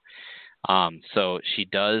Tycho. So she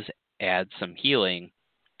does add some healing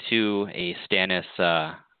to a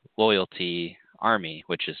Stannis loyalty army,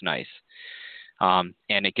 which is nice. And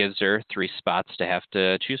it gives her 3 spots to have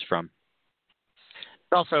to choose from.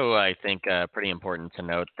 It's also, I think, pretty important to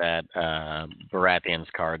note that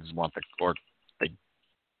Baratheons cards want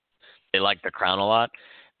they like the crown a lot,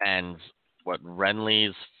 and what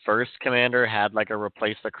Renly's first commander had like a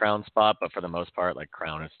replace the crown spot, but for the most part, like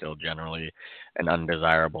crown is still generally an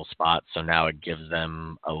undesirable spot. So now it gives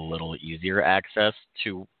them a little easier access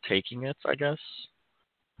to taking it, I guess.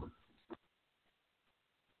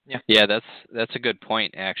 Yeah, that's a good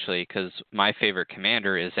point, actually, because my favorite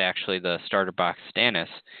commander is actually the starter box Stannis,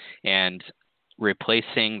 and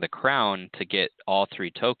replacing the crown to get all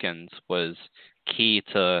 3 tokens was key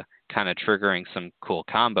to kind of triggering some cool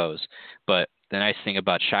combos. But the nice thing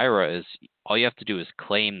about Shira is all you have to do is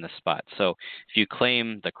claim the spot. So if you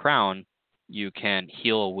claim the crown, you can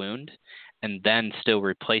heal a wound and then still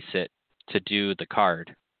replace it to do the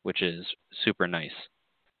card, which is super nice.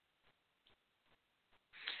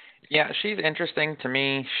 Yeah, she's interesting to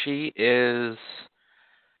me. She is.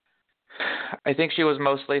 I think she was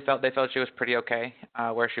mostly they felt she was pretty okay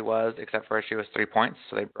where she was, except for she was 3 points,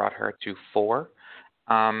 so they brought her to 4.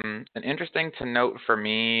 And interesting to note for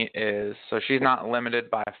me is, so she's not limited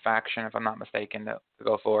by a faction, if I'm not mistaken, to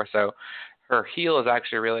go for. So her heal is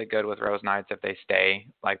actually really good with Rose Knights if they stay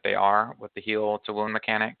like they are with the heal to wound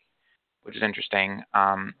mechanic, which is interesting.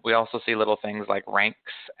 We also see little things like ranks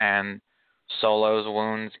and solos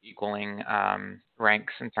wounds equaling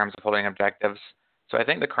ranks in terms of holding objectives. So I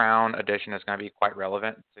think the crown addition is going to be quite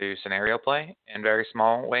relevant to scenario play in very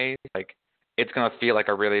small ways. Like it's going to feel like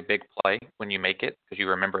a really big play when you make it because you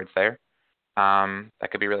remember it's there.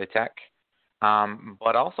 That could be really tech.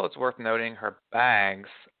 But also it's worth noting her bags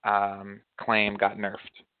claim got nerfed.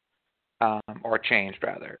 Or changed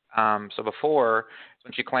rather. So before,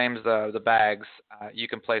 when she claims the bags, you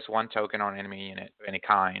can place 1 token on enemy unit of any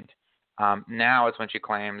kind. Now it's when she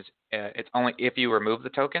claims it's only if you remove the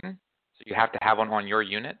token, so you have to have one on your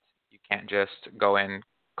unit. You can't just go in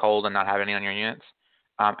cold and not have any on your units.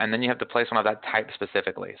 And then you have to place one of that type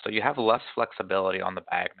specifically. So you have less flexibility on the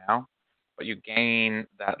bag now, but you gain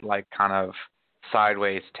that like kind of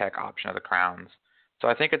sideways tech option of the crowns. So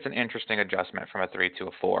I think it's an interesting adjustment from a 3 to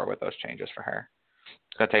a 4 with those changes for her.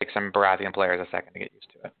 It's going to take some Baratheon players a second to get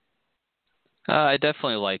used to it. I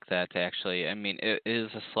definitely like that, actually. I mean, it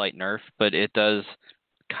is a slight nerf, but it does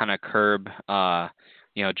kind of curb,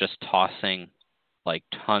 just tossing like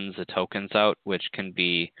tons of tokens out, which can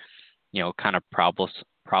be, kind of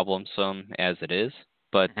problemsome as it is.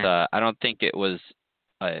 But I don't think it was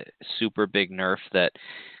a super big nerf that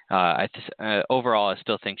overall I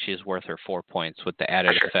still think she's worth her 4 points with the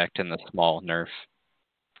added effect and the small nerf.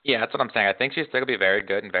 Yeah, that's what I'm saying. I think she's still going to be very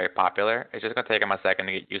good and very popular. It's just going to take him a second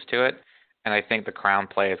to get used to it. And I think the crown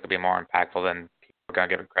play is going to be more impactful than people are going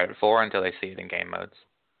to give it credit for until they see it in game modes.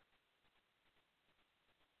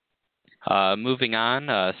 Moving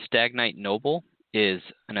on, Stag Knight Noble is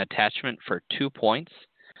an attachment for 2 points.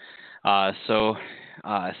 So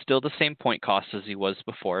still the same point cost as he was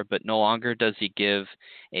before, but no longer does he give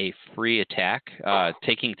a free attack,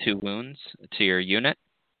 taking 2 wounds to your unit.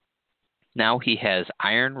 Now he has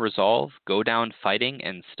Iron Resolve, Go Down Fighting,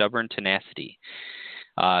 and Stubborn Tenacity.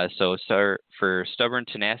 So for Stubborn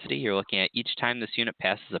Tenacity, you're looking at each time this unit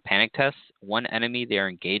passes a panic test, one enemy they are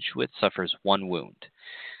engaged with suffers 1 wound.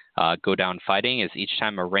 Go Down Fighting is each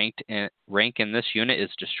time a rank in this unit is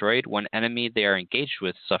destroyed, one enemy they are engaged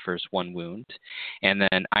with suffers 1 wound. And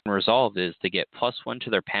then Iron Resolve is to get +1 to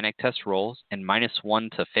their panic test rolls and -1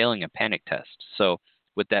 to failing a panic test. So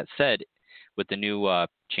with that said, with the new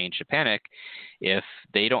change to panic, if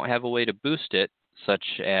they don't have a way to boost it,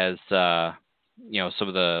 such as some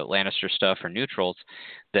of the Lannister stuff or neutrals,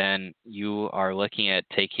 then you are looking at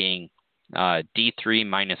taking D3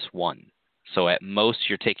 -1. So at most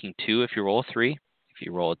you're taking 2 if you roll 3. If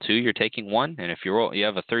you roll a 2, you're taking 1, and if you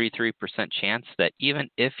have a 33% chance that even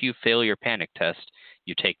if you fail your panic test,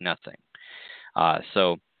 you take nothing.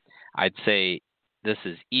 So I'd say this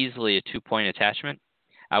is easily a 2-point attachment.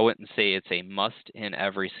 I wouldn't say it's a must in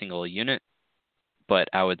every single unit, but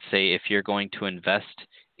I would say if you're going to invest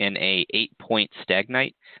in a 8-point Stag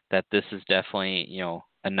Knight, that this is definitely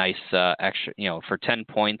a nice extra for 10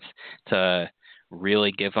 points to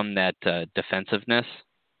really give them that defensiveness.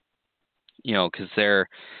 Because they're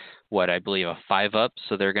I believe a 5-up,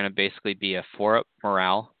 so they're going to basically be a 4-up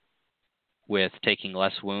morale with taking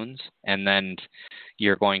less wounds, and then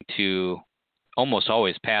you're going to almost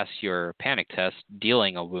always pass your panic test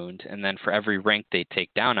dealing a wound, and then for every rank they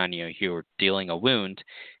take down on you, you're dealing a wound,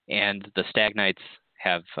 and the Stag Knights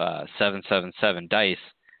have 7/7/7 dice,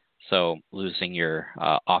 so losing your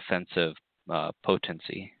offensive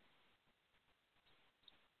potency.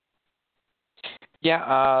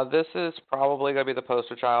 Yeah, this is probably going to be the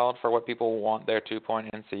poster child for what people want their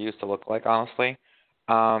 2-point NCUs to look like, honestly.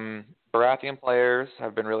 Baratheon players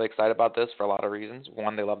have been really excited about this for a lot of reasons.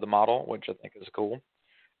 One, they love the model, which I think is cool.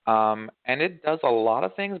 And it does a lot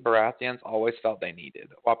of things Baratheons always felt they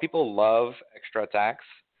needed. While people love extra attacks,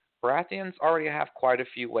 Baratheons already have quite a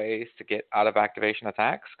few ways to get out of activation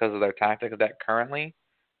attacks because of their tactic deck currently.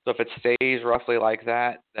 So if it stays roughly like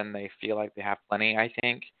that, then they feel like they have plenty, I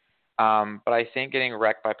think. But I think getting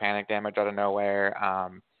wrecked by panic damage out of nowhere,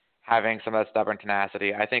 having some of that Stubborn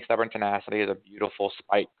Tenacity. I think Stubborn Tenacity is a beautiful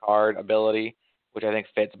spike card ability, which I think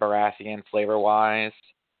fits Baratheon flavor-wise.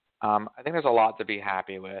 I think there's a lot to be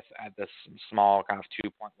happy with at this small kind of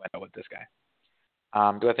 2-point window with this guy.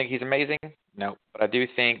 Do I think he's amazing? No. But I do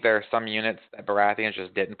think there are some units that Baratheons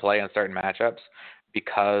just didn't play in certain matchups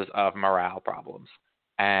because of morale problems.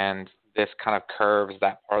 And this kind of curves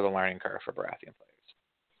that part of the learning curve for Baratheon players.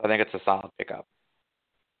 So I think it's a solid pickup.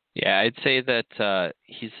 Yeah, I'd say that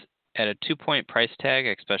he's at a 2-point price tag,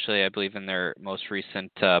 especially I believe in their most recent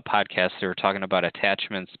podcast, they were talking about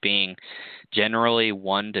attachments being generally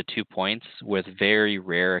 1 to 2 points, with very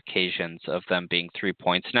rare occasions of them being 3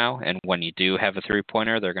 points now. And when you do have a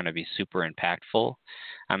 3-pointer, they're going to be super impactful.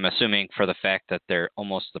 I'm assuming for the fact that they're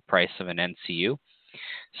almost the price of an NCU.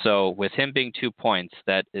 So with him being 2 points,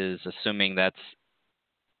 that is assuming that's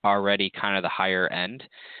already kind of the higher end.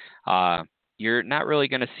 You're not really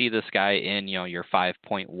going to see this guy in, your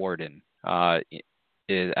 5-point Warden. I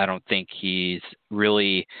don't think he's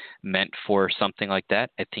really meant for something like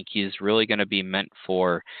that. I think he's really going to be meant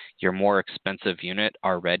for your more expensive unit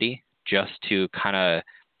already, just to kind of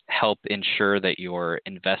help ensure that your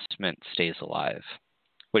investment stays alive.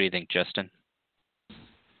 What do you think, Justin?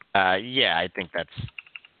 Yeah, I think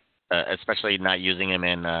that's especially not using him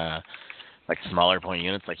in like smaller point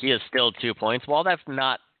units. Like he is still 2 points. While that's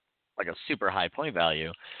not like a super high point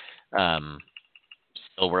value,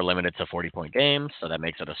 still we're limited to 40-point games, so that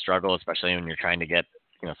makes it a struggle, especially when you're trying to get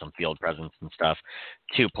some field presence and stuff.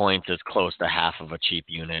 2 points is close to half of a cheap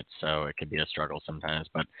unit, so it could be a struggle sometimes.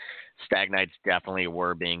 But Stag Knights definitely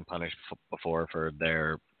were being punished before for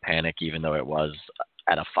their panic, even though it was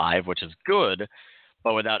at a 5, which is good.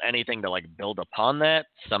 But without anything to like build upon that,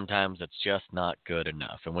 sometimes it's just not good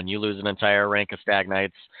enough. And when you lose an entire rank of Stag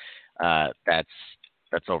Knights,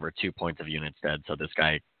 that's over 2 points of units dead. So this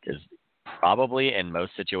guy is probably in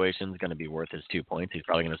most situations going to be worth his 2 points. He's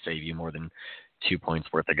probably going to save you more than 2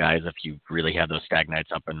 points worth of guys if you really have those Stag Knights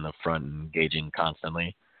up in the front and engaging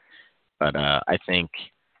constantly. But I think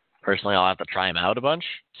personally I'll have to try him out a bunch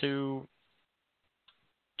to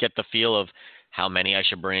get the feel of how many I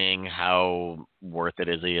should bring, how worth it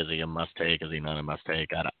is he? Is he a must-take? Is he not a must-take?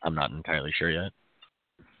 I'm not entirely sure yet.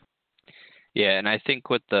 Yeah, and I think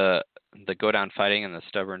with the go down fighting and the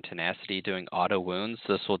stubborn tenacity doing auto wounds,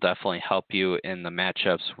 this will definitely help you in the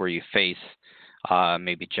matchups where you face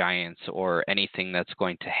maybe giants or anything that's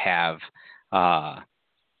going to have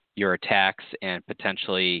your attacks and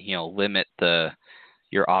potentially limit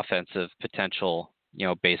your offensive potential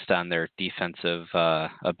based on their defensive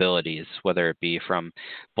abilities, whether it be from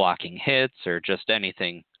blocking hits or just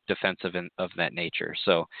anything defensive of that nature.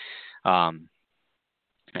 So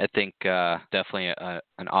I think definitely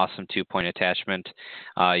an awesome 2-point attachment.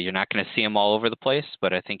 You're not going to see him all over the place,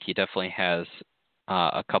 but I think he definitely has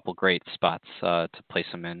a couple great spots to place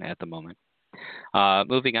him in at the moment.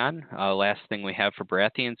 Moving on, last thing we have for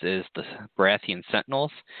Baratheons is the Baratheon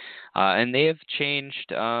Sentinels, and they have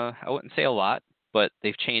changed. I wouldn't say a lot, but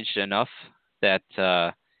they've changed enough that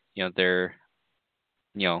they're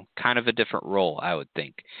kind of a different role, I would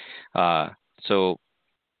think. So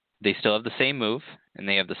they still have the same move, and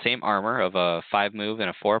they have the same armor of a 5 move and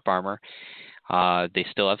a 4-up armor. They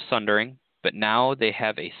still have Sundering, but now they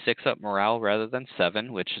have a 6-up morale rather than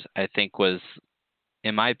 7, which I think was,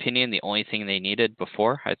 in my opinion, the only thing they needed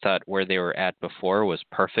before. I thought where they were at before was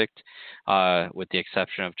perfect, with the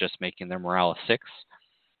exception of just making their morale a 6.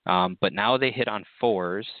 But now they hit on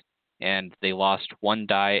 4s, and they lost 1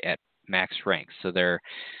 die at max rank, so they're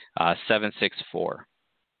 7, 6, 4.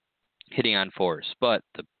 Hitting on 4s. But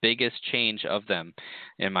the biggest change of them,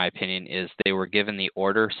 in my opinion, is they were given the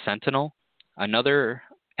order Sentinel.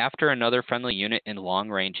 After another friendly unit in long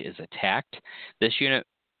range is attacked, this unit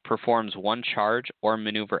performs 1 charge or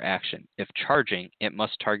maneuver action. If charging, it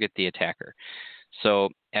must target the attacker. So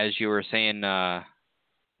as you were saying,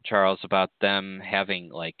 Charles, about them having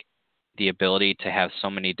like the ability to have so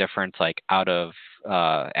many different like out of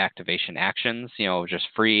activation actions, just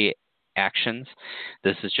free actions,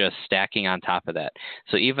 this is just stacking on top of that.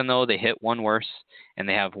 So even though they hit 1 worse and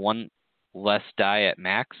they have 1 less die at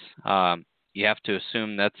max, you have to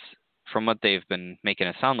assume that's, from what they've been making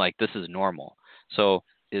it sound like, this is normal. So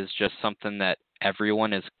is just something that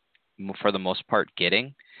everyone is, for the most part,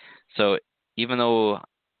 getting. So even though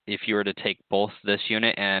if you were to take both this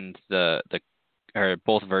unit and or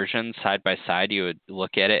both versions side by side, you would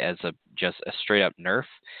look at it as just a straight up nerf.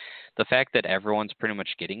 The fact that everyone's pretty much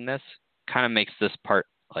getting this kind of makes this part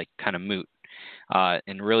like kind of moot.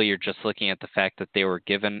 And really, you're just looking at the fact that they were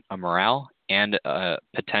given a morale and a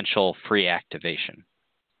potential free activation.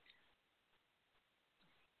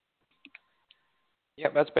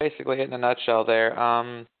 Yep, that's basically it in a nutshell there.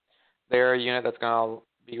 They're a unit that's going to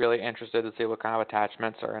be really interested to see what kind of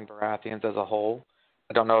attachments are in Baratheons as a whole.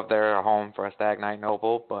 I don't know if they're a home for a Stag Knight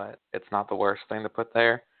Noble, but it's not the worst thing to put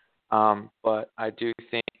there. But I do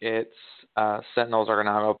think Sentinels are going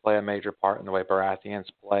to play a major part in the way Baratheons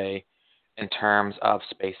play in terms of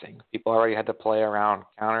spacing. People already had to play around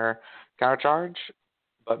counter charge,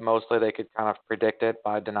 but mostly they could kind of predict it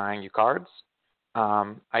by denying you cards.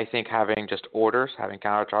 I think having just orders, having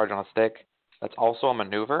counter charge on a stick, that's also a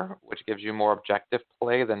maneuver, which gives you more objective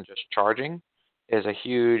play than just charging, is a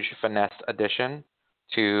huge finesse addition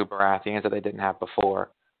to Baratheons that they didn't have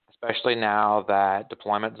before, especially now that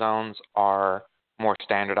deployment zones are more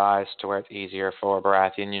standardized to where it's easier for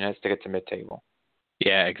Baratheon units to get to mid-table.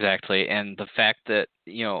 Yeah, exactly. And the fact that,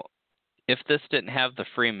 if this didn't have the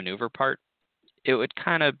free maneuver part, it would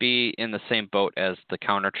kind of be in the same boat as the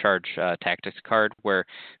countercharge tactics card, where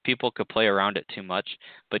people could play around it too much.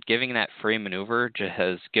 But giving that free maneuver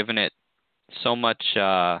has given it so much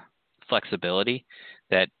flexibility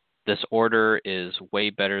that this order is way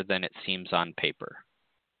better than it seems on paper.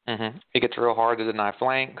 Mm-hmm. It gets real hard to deny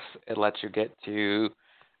flanks. It lets you get to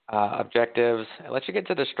objectives. It lets you get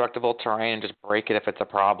to destructible terrain and just break it if it's a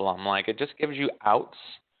problem. Like, it just gives you outs,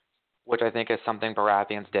 which I think is something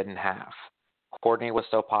Baratheons didn't have. Courtney was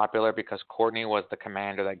so popular because Courtney was the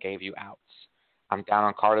commander that gave you outs. I'm down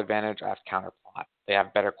on card advantage. I have counterplot. They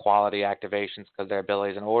have better quality activations because their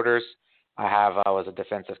abilities and orders. I have was a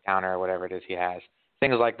defensive counter or whatever it is he has.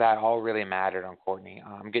 Things like that all really mattered on Courtney.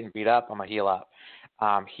 I'm getting beat up. I'm going to heal up.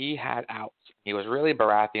 He had outs. He was really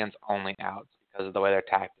Baratheon's only outs because of the way their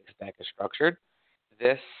tactics deck is structured.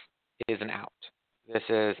 This is an out. This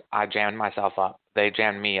is, I jammed myself up. They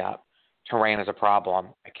jammed me up. Terrain is a problem.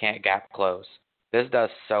 I can't gap close. This does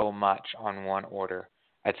so much on one order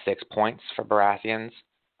at 6 points for Baratheons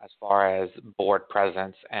as far as board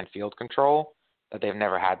presence and field control that they've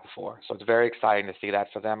never had before. So it's very exciting to see that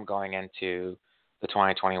for them going into the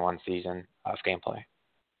 2021 season of gameplay.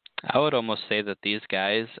 I would almost say that these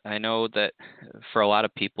guys, I know that for a lot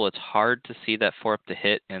of people, it's hard to see that 4-up to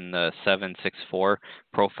hit in the 7.64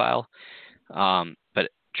 profile, but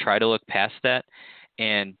try to look past that.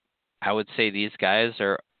 And I would say these guys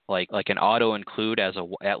are like an auto include as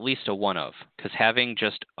at least a one of, because having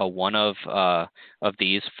just a one of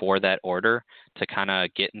these for that order to kind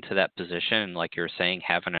of get into that position, like you're saying,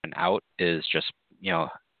 having an out is just,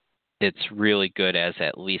 it's really good as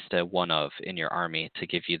at least a one of in your army to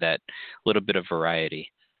give you that little bit of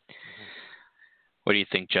variety. Mm-hmm. What do you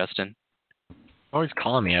think, Justin? Always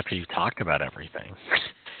calling me after you've talked about everything.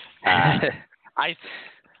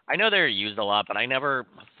 I know they're used a lot, but I never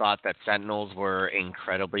thought that Sentinels were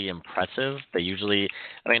incredibly impressive. They usually,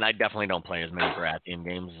 I definitely don't play as many Baratheon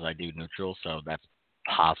games as I do neutral, so that's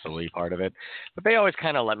possibly part of it. But they always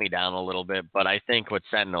kind of let me down a little bit. But I think with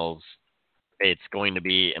Sentinels, it's going to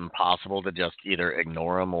be impossible to just either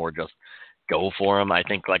ignore them or just go for them. I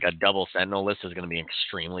think like a double Sentinel list is going to be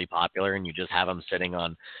extremely popular, and you just have them sitting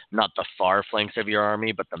on not the far flanks of your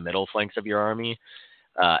army, but the middle flanks of your army.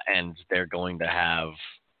 And they're going to have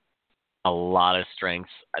a lot of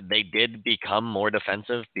strengths. They did become more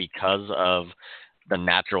defensive because of the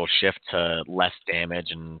natural shift to less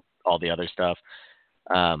damage and all the other stuff.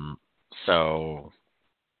 So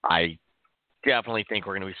I definitely think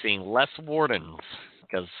we're going to be seeing less Wardens,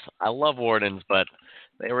 because I love Wardens, but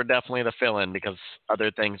they were definitely the fill-in because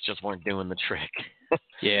other things just weren't doing the trick.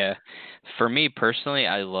 Yeah. For me personally,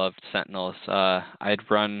 I loved Sentinels.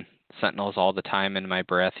 I'd run Sentinels all the time in my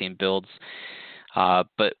Baratheon builds.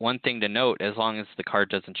 But one thing to note, as long as the card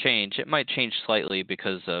doesn't change, it might change slightly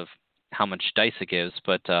because of how much dice it gives,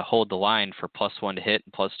 but hold the line for +1 to hit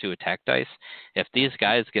and +2 attack dice. If these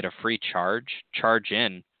guys get a free charge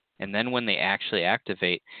in, and then when they actually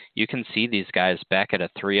activate, you can see these guys back at a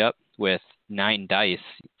 3-up with 9 dice.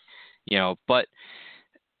 But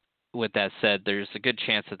with that said, there's a good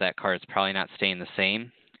chance that card's probably not staying the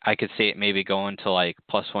same. I could see it maybe going to like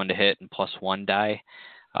 +1 to hit and +1 die.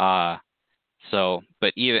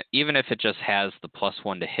 But even if it just has the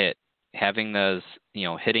 +1 to hit, having those,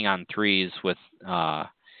 hitting on 3s with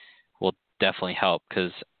will definitely help,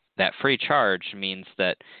 because that free charge means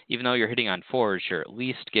that even though you're hitting on 4s, you're at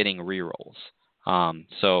least getting rerolls.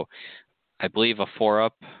 So I believe a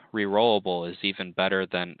 4-up rerollable is even better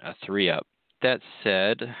than a 3-up. That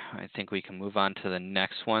said, I think we can move on to the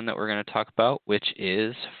next one that we're going to talk about, which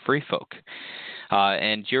is Free Folk.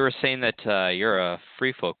 And you were saying that you're a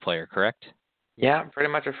Free Folk player, correct? Yeah,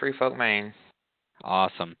 pretty much a Free Folk main.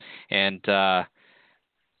 Awesome. And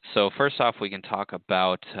so first off, we can talk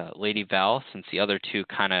about Lady Val, since the other two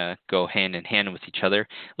kind of go hand in hand with each other.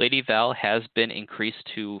 Lady Val has been increased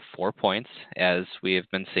to 4 points, as we have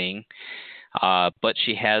been seeing, but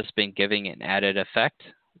she has been giving an added effect.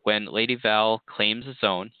 When Lady Val claims a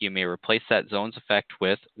zone, you may replace that zone's effect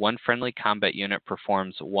with one friendly combat unit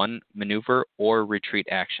performs one maneuver or retreat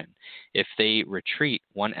action. If they retreat,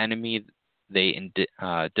 one enemy they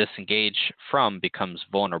disengage from becomes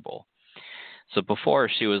vulnerable. So before,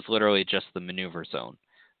 she was literally just the maneuver zone.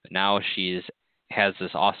 But now she has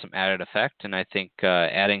this awesome added effect, and I think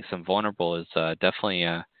adding some vulnerable is definitely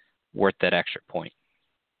worth that extra point.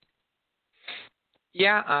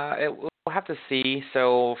 Yeah, we'll have to see.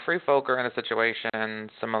 So Free Folk are in a situation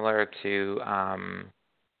similar to,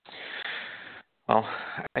 I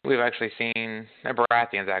think we've actually seen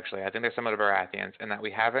Baratheons, actually. I think they're similar to Baratheons in that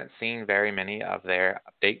we haven't seen very many of their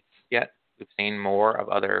updates yet. We've seen more of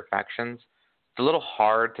other factions. It's a little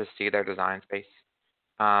hard to see their design space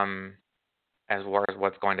as far as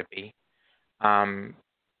what's going to be.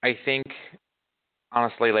 I think,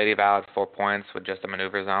 honestly, Lady Val at 4 points with just a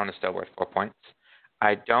maneuver zone is still worth 4 points.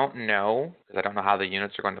 I don't know, because I don't know how the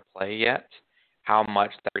units are going to play yet, how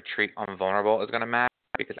much that retreat on vulnerable is going to matter,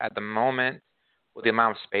 because at the moment, with the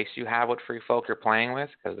amount of space you have with Free Folk you're playing with,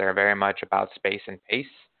 because they're very much about space and pace,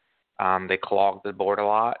 they clog the board a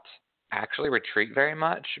lot, actually retreat very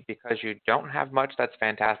much, because you don't have much that's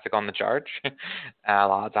fantastic on the charge. A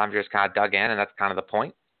lot of times you're just kind of dug in, and that's kind of the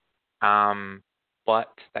point. But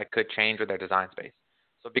that could change with their design space.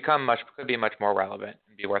 So could be much more relevant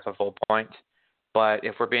and be worth a full point. But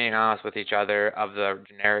if we're being honest with each other, of the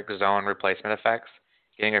generic zone replacement effects,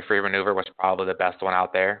 getting a free maneuver was probably the best one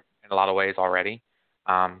out there in a lot of ways already.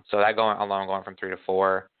 So that going from 3 to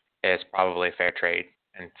 4 is probably a fair trade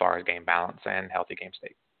as far as game balance and healthy game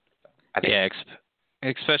state. So I think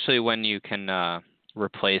especially when you can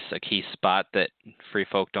replace a key spot that Free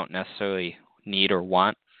Folk don't necessarily need or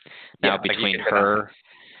want. Now between her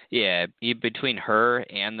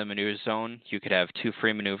and the maneuver zone, you could have 2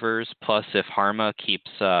 free maneuvers. Plus, if Harma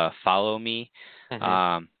keeps follow me,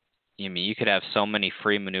 I mean, you could have so many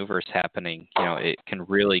free maneuvers happening. It can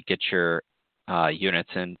really get your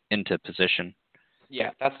units into position.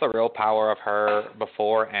 Yeah, that's the real power of her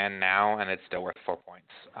before and now, and it's still worth 4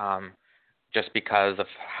 points. Just because of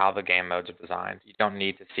how the game modes are designed. You don't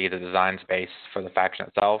need to see the design space for the faction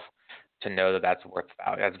itself to know that that's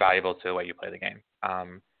valuable to the way you play the game.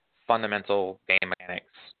 Fundamental game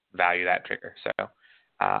mechanics value that trigger. So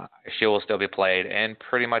she will still be played in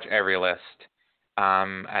pretty much every list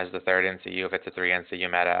as the third NCU if it's a 3 NCU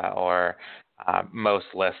meta, or most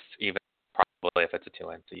lists, even probably if it's a 2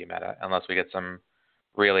 NCU meta, unless we get some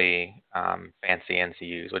really fancy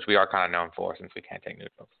NCUs, which we are kind of known for since we can't take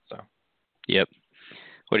neutrals. So. Yep.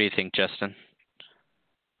 What do you think, Justin?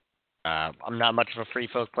 I'm not much of a free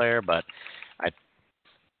folk player, but I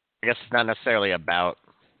guess it's not necessarily about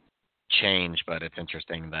change, but it's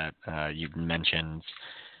interesting that you mentioned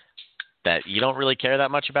that you don't really care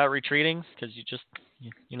that much about retreating because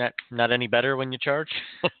you're not any better when you charge.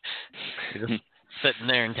 You're just sitting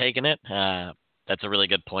there and taking it. That's a really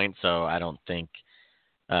good point. So I don't think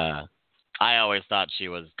I always thought she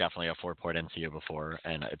was definitely a 4-point NCU before,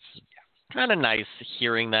 and it's kind of nice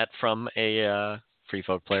hearing that from a free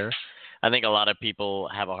folk player. I think a lot of people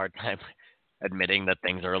have a hard time admitting that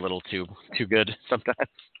things are a little too good sometimes.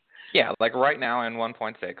 Yeah, like right now in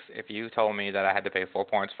 1.6, if you told me that I had to pay 4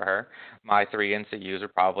 points for her, my 3 NCUs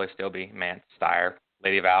would probably still be Mance, Styre,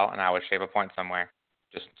 Lady Val, and I would shave a point somewhere,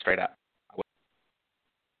 just straight up.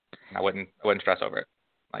 I wouldn't stress over it.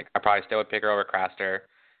 Like I probably still would pick her over Craster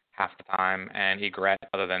half the time, and Egret,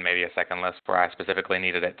 other than maybe a second list where I specifically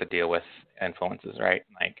needed it to deal with influences, right?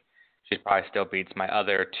 Like she probably still beats my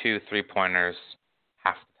other 2 3-pointers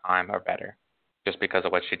half the time or better, just because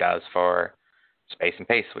of what she does for space and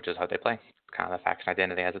pace, which is how they play. It's kind of the faction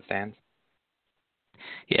identity as it stands.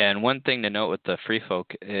 Yeah, and one thing to note with the free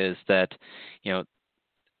folk is that,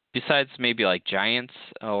 besides maybe like giants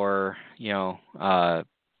or,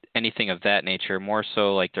 anything of that nature, more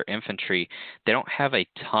so like their infantry, they don't have a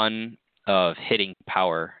ton of hitting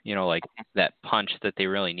power, like that punch that they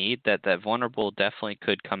really need. That vulnerable definitely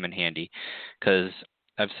could come in handy, because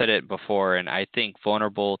I've said it before, and I think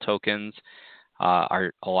vulnerable tokens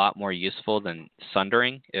are a lot more useful than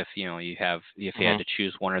sundering if you had to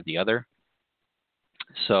choose one or the other.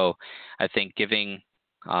 So I think giving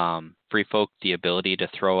free folk the ability to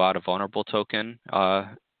throw out a vulnerable token,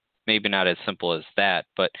 maybe not as simple as that,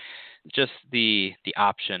 but just the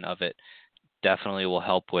option of it definitely will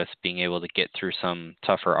help with being able to get through some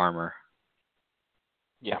tougher armor.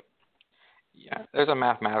 Yeah. There's a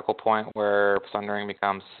mathematical point where sundering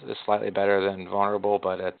becomes slightly better than vulnerable,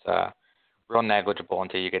 but it's real negligible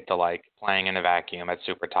until you get to like playing in a vacuum at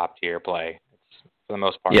super top tier play. It's for the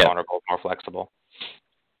most part vulnerable, more flexible.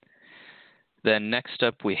 Then next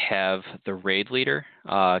up we have the raid leader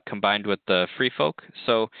combined with the free folk.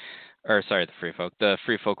 The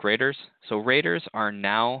free folk raiders. So raiders are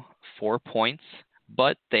now 4 points,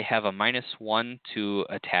 but they have a -1 to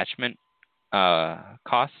attachment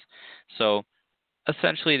costs. So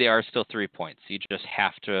essentially they are still 3 points. You just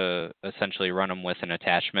have to essentially run them with an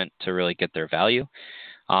attachment to really get their value,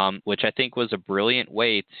 which I think was a brilliant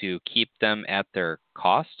way to keep them at their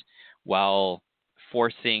cost while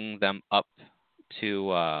forcing them up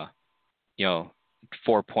to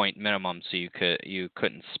 4-point minimum, so you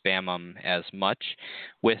couldn't spam them as much.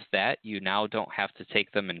 With that, you now don't have to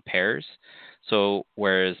take them in pairs. So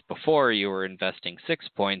whereas before you were investing 6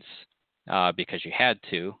 points because you had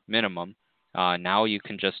to minimum, now you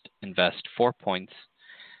can just invest 4 points.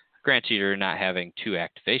 Granted, you're not having 2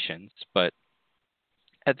 activations, but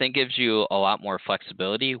I think gives you a lot more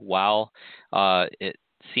flexibility while it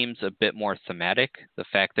seems a bit more thematic. The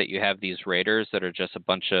fact that you have these raiders that are just a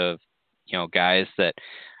bunch of guys that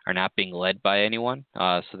are not being led by anyone,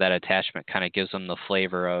 so that attachment kind of gives them the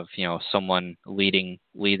flavor of someone leading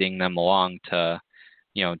them along to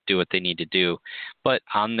do what they need to do. But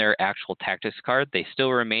on their actual tactics card, they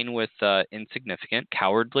still remain with insignificant,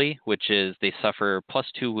 cowardly, which is they suffer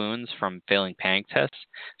 +2 wounds from failing panic tests.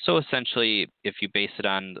 So essentially, if you base it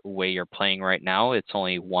on the way you're playing right now, it's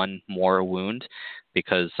only 1 more wound,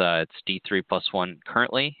 because it's D3 +1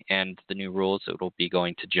 currently, and the new rules, it will be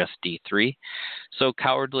going to just D3. So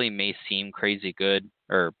cowardly may seem crazy good,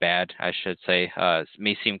 or bad, I should say.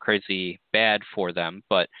 May seem crazy bad for them,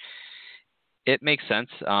 but it makes sense.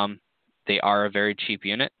 They are a very cheap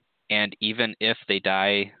unit, and even if they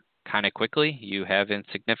die kind of quickly, you have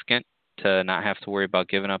insignificant to not have to worry about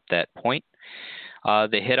giving up that point.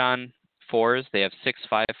 They hit on 4s. They have 6,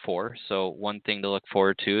 5, 4. So one thing to look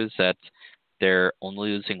forward to is that they're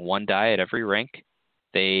only losing 1 die at every rank.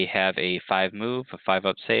 They have a 5 move, a 5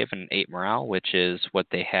 up save, and an 8 morale, which is what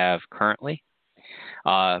they have currently.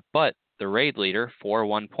 But the raid leader for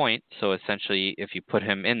 1 point, so essentially if you put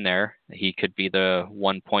him in there, he could be the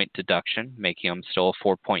 1 point deduction, making him still a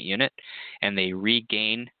 4-point unit, and they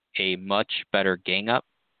regain a much better gang up.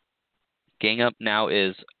 Gang up now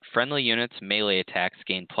is friendly units' melee attacks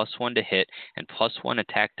gain +1 to hit and +1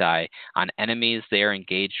 attack die on enemies they are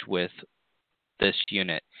engaged with this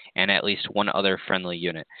unit and at least one other friendly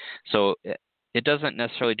unit. So it doesn't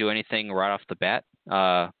necessarily do anything right off the bat,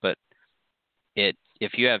 but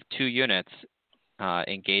if you have 2 units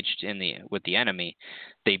engaged with the enemy,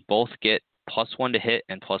 they both get +1 to hit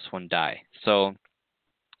and +1 die. So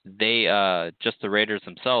they just the raiders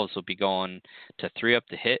themselves will be going to 3 up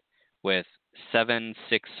to hit with 7,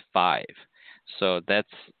 6, 5. So that's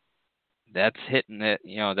hitting it.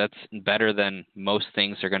 That's better than most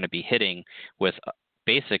things are going to be hitting, with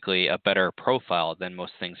basically a better profile than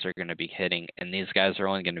most things are going to be hitting. And these guys are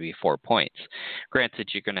only going to be 4 points. Granted,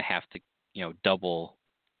 you're going to have to double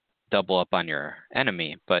up on your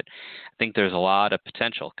enemy, but I think there's a lot of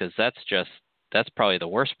potential, because that's probably the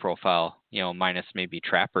worst profile, minus maybe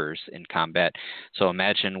trappers in combat. So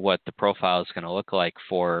imagine what the profile is going to look like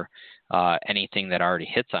for anything that already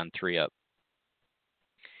hits on 3 up.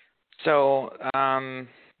 So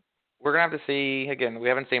we're going to have to see, again, we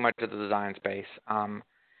haven't seen much of the design space.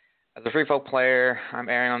 As a free folk player, I'm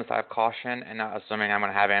erring on the side of caution and not assuming I'm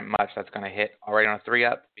going to have much that's going to hit already on a 3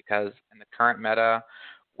 up, because in the current meta,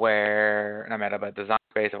 design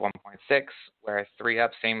space of 1.6, where 3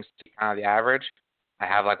 up seems to be kind of the average, I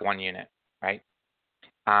have like 1 unit, right?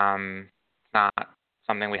 It's not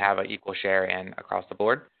something we have an equal share in across the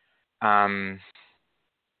board. So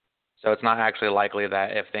it's not actually likely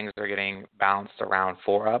that if things are getting balanced around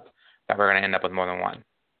 4 up, that we're going to end up with more than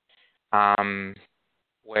 1.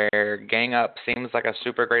 Where gang up seems like a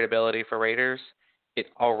super great ability for raiders, it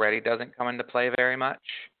already doesn't come into play very much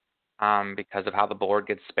because of how the board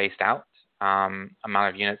gets spaced out,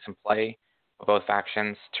 amount of units in play for both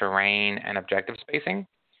factions, terrain, and objective spacing.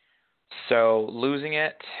 So losing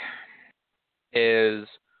it is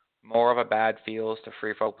more of a bad feels to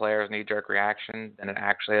free folk players' knee-jerk reaction than it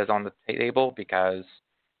actually is on the table, because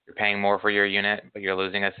you're paying more for your unit, but you're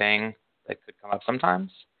losing a thing that could come up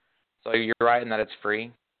sometimes. So you're right in that it's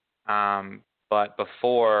free. But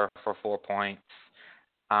before, for 4 points,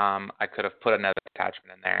 I could have put another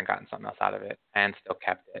attachment in there and gotten something else out of it and still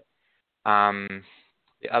kept it.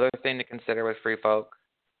 The other thing to consider with free folk,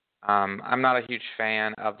 I'm not a huge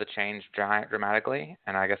fan of the change dramatically,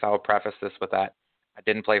 and I guess I will preface this with that. I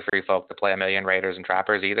didn't play free folk to play a million raiders and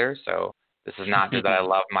trappers either, so this is not just that I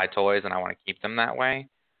love my toys and I want to keep them that way.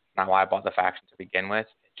 Not why I bought the faction to begin with.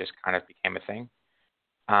 It just kind of became a thing.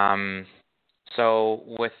 So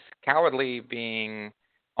with Cowardly being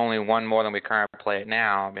only 1 more than we currently play it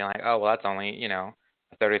now, being like, oh, well, that's only, a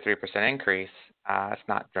 33% increase. It's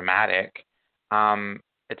not dramatic.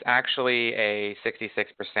 It's actually a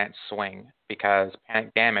 66% swing, because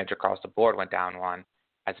panic damage across the board went down 1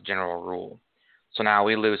 as a general rule. So now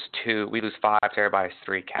we lose 5 terabytes,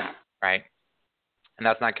 3 cap, right? And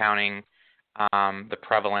that's not counting the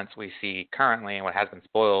prevalence we see currently and what has been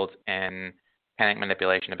spoiled in panic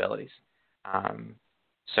manipulation abilities.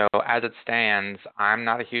 So as it stands, I'm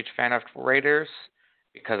not a huge fan of Raiders,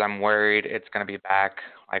 because I'm worried it's going to be back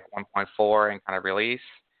like 1.4 and kind of release,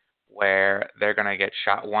 where they're going to get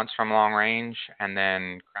shot once from long range and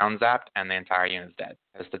then crown zapped and the entire unit's dead.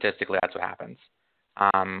 Because statistically, that's what happens.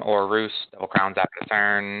 Or Roost, double crown zap a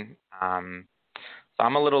turn. So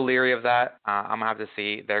I'm a little leery of that. I'm going to have to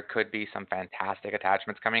see. There could be some fantastic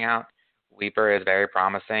attachments coming out. Weeper is very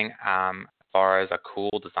promising as far as a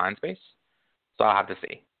cool design space. So I'll have to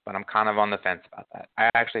see. But I'm kind of on the fence about that. I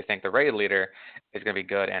actually think the raid leader is going to be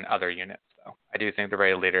good in other units, though. I do think the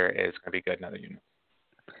raid leader is going to be good in other units.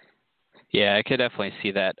 Yeah, I could definitely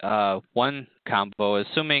see that. One combo,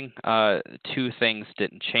 assuming 2 things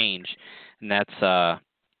didn't change, and that's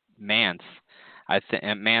Mance.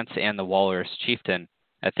 Mance and the Walrus Chieftain.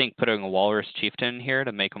 I think putting a Walrus Chieftain in here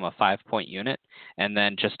to make them a 5-point unit, and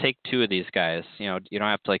then just take 2 of these guys. You don't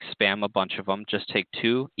have to spam a bunch of them. Just take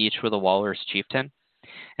 2, each with a Walrus Chieftain,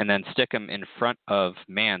 and then stick them in front of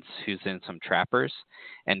Mance, who's in some trappers,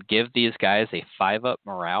 and give these guys a 5-up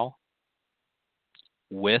morale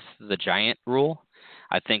with the giant rule.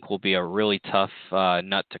 I think will be a really tough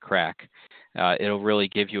nut to crack. It'll really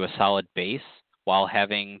give you a solid base while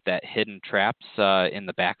having that hidden traps in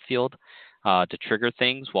the backfield to trigger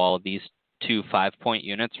things, while these 2 5-point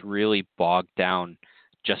units really bog down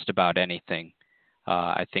just about anything.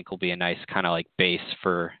 I think will be a nice kind of base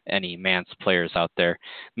for any Mance players out there.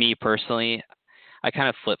 Me personally, I kind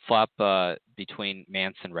of flip-flop between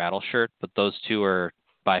Mance and Rattleshirt, but those two are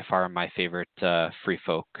by far my favorite free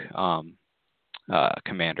folk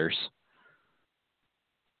commanders.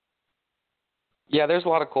 Yeah, there's a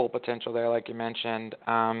lot of cool potential there, like you mentioned.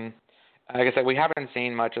 Like I said, we haven't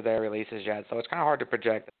seen much of their releases yet, so it's kind of hard to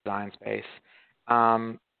project the design space.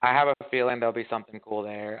 I have a feeling there'll be something cool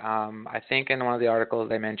there. I think in one of the articles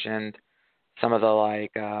they mentioned some of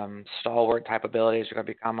the stalwart type abilities are going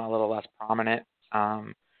to become a little less prominent.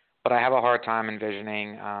 But I have a hard time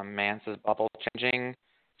envisioning Mance's bubble changing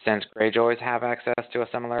since Greyjoys have access to a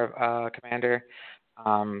similar commander.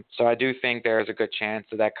 So I do think there's a good chance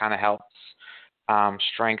that kind of helps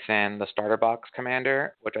strengthen the starter box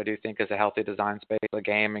commander, which I do think is a healthy design space for the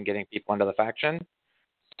game and getting people into the faction.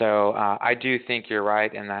 So I do think you're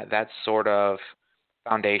right in that sort of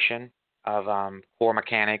foundation of core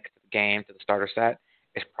mechanic game to the starter set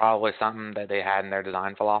is probably something that they had in their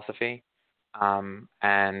design philosophy.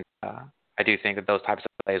 And I do think that those types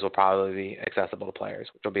of plays will probably be accessible to players,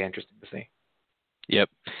 which will be interesting to see. Yep.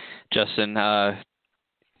 Justin,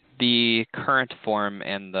 the current form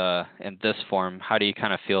and this form, how do you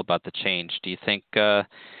kind of feel about the change? Do you think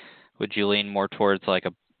would you lean more towards like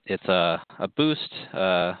it's a boost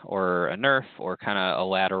or a nerf or kind of a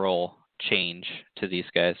lateral change to these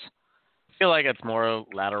guys? I feel like it's more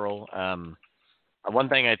lateral. One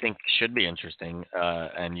thing I think should be interesting,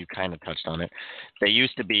 and you kind of touched on it, they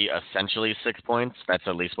used to be essentially 6 points. That's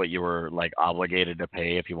at least what you were like obligated to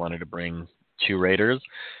pay if you wanted to bring 2 raiders.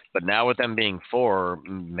 But now with them being 4,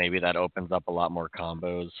 maybe that opens up a lot more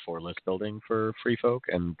combos for list building for free folk,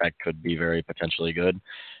 and that could be very potentially good.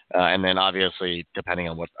 And then obviously, depending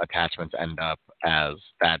on what attachments end up as,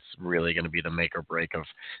 that's really going to be the make or break of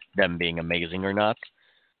them being amazing or not.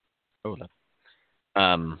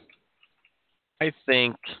 I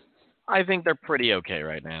think they're pretty okay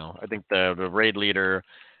right now. I think the raid leader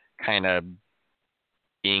kind of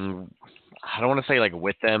being, I don't want to say like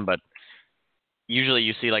with them, but usually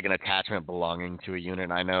you see like an attachment belonging to a unit.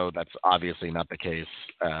 And I know that's obviously not the case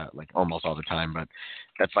like almost all the time, but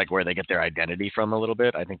that's like where they get their identity from a little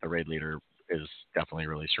bit. I think the raid leader is definitely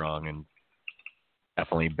really strong and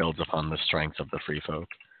definitely builds upon the strengths of the free folk.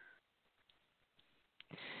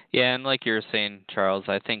 Yeah, and like you were saying, Charles,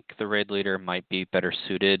 I think the raid leader might be better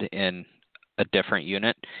suited in a different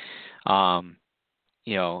unit.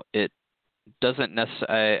 It doesn't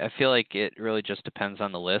necessarily. I feel like it really just depends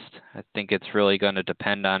on the list. I think it's really going to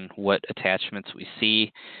depend on what attachments we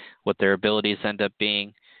see, what their abilities end up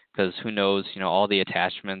being, because who knows? All the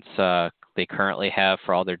attachments they currently have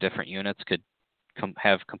for all their different units could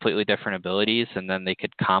have completely different abilities, and then they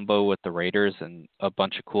could combo with the raiders in a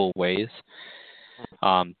bunch of cool ways.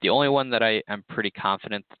 The only one that I am pretty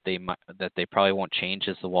confident that they probably won't change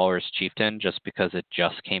is the Walrus Chieftain, just because it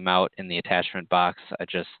just came out in the attachment box. I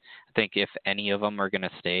think if any of them are going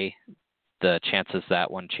to stay, the chances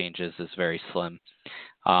that one changes is very slim.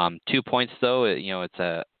 2 points though, it's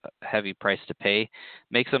a heavy price to pay.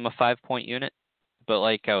 Makes them a 5-point unit. But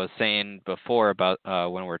like I was saying before about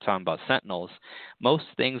when we were talking about Sentinels, most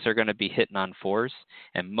things are going to be hitting on 4s,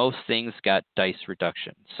 and most things got dice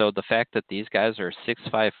reduction. So the fact that these guys are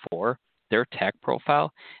 6.54, their attack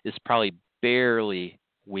profile is probably barely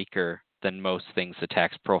weaker than most things'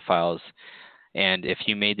 attack profiles. And if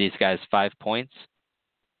you made these guys 5 points,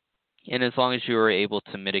 and as long as you were able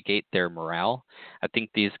to mitigate their morale, I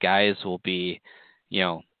think these guys will be,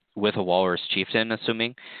 with a Walrus Chieftain,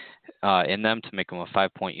 assuming, in them to make them a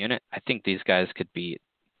 5-point unit, I think these guys could be,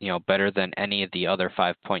 better than any of the other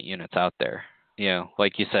 5-point units out there.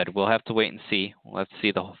 Like you said, we'll have to wait and see. We'll have to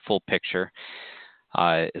see the full picture.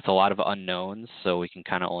 It's a lot of unknowns, so we can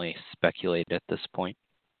kind of only speculate at this point.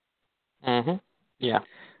 Mm-hmm. Yeah.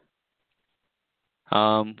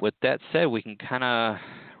 With that said, we can kind of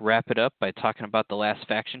wrap it up by talking about the last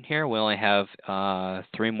faction here. We only have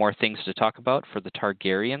 3 more things to talk about for the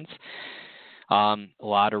Targaryens. A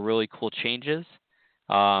lot of really cool changes.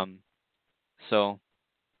 So,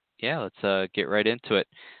 yeah, let's get right into it.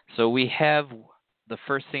 So we have the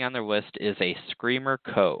first thing on their list is a Screamer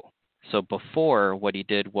Co. So before, what he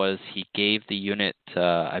did was he gave the unit,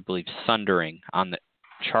 I believe, Sundering on the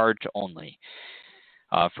charge only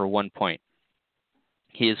for 1 point.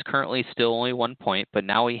 He is currently still only 1 point, but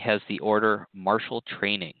now he has the order Martial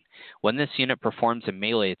Training. When this unit performs a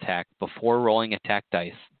melee attack before rolling attack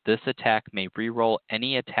dice, this attack may re-roll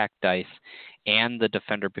any attack dice and the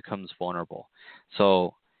defender becomes vulnerable.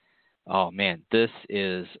 So, oh man, this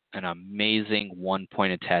is an amazing 1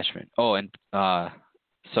 point attachment. Oh, and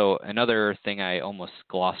so another thing I almost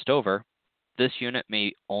glossed over, this attachment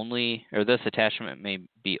may only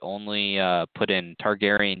be put in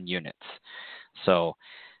Targaryen units. So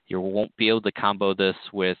you won't be able to combo this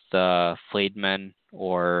with Flayed Men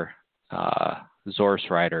or Zorus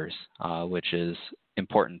Riders, which is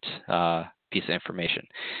important piece of information.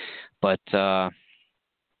 But I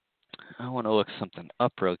want to look something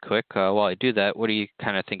up real quick. While I do that, what do you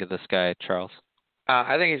kind of think of this guy, Charles?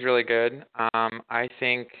 I think he's really good. I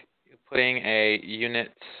think putting a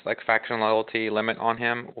unit like faction loyalty limit on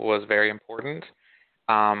him was very important.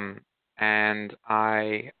 And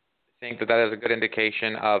I think that is a good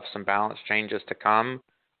indication of some balance changes to come,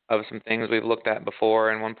 of some things we've looked at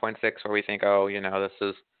before in 1.6 where we think, oh, this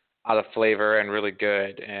is out of flavor and really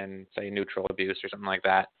good in, say, neutral abuse or something like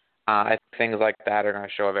that. I think things like that are going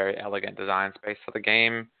to show a very elegant design space for the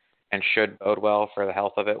game and should bode well for the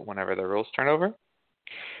health of it whenever the rules turn over.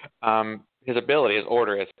 His ability, his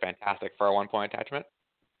order is fantastic for a 1-point attachment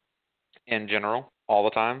in general, all the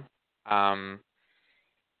time.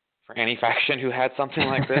 For any faction who had something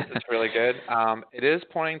like this, it's really good. It is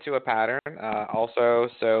pointing to a pattern also.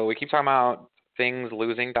 So we keep talking about things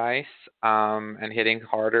losing dice and hitting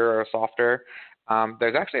harder or softer.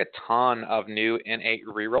 There's actually a ton of new innate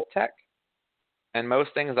reroll tech. And most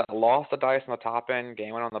things that lost the dice on the top end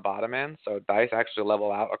gain one on the bottom end. So dice actually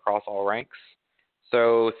level out across all ranks.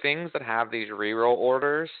 So things that have these reroll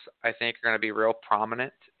orders, I think, are going to be real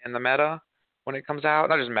prominent in the meta when it comes out.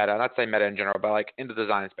 Not just meta, not say meta in general, but like in the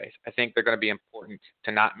design space. I think they're going to be important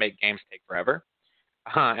to not make games take forever,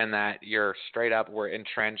 and that you're straight up, we're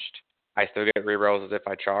entrenched, I still get rerolls as if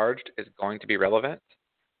I charged, is going to be relevant.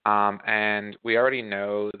 And we already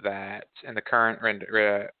know that in the current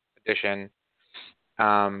edition,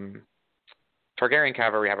 Targaryen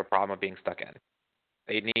cavalry have a problem of being stuck in.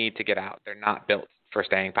 They need to get out. They're not built for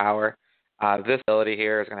staying power. This ability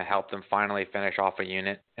here is going to help them finally finish off a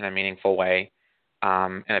unit in a meaningful way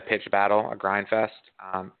in a pitch battle, a grind fest.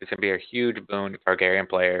 It's going to be a huge boon to Targaryen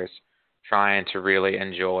players trying to really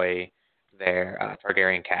enjoy their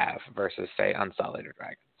Targaryen cav versus, say, Unsullied or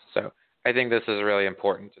Dragons. So I think this is really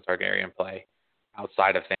important to Targaryen play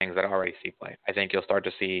outside of things that already see play. I think you'll start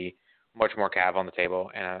to see much more cav on the table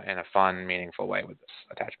in a fun, meaningful way with this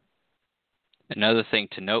attachment. Another thing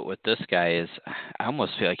to note with this guy is I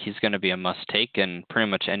almost feel like he's going to be a must-take in pretty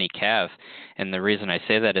much any cav. And the reason I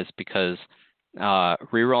say that is because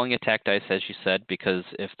rerolling attack dice, as you said, because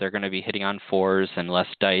if they're going to be hitting on 4s and less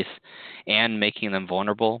dice and making them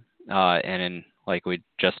vulnerable, and in, like we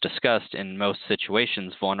just discussed, in most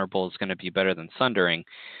situations, vulnerable is going to be better than Sundering,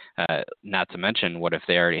 not to mention what if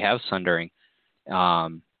they already have Sundering.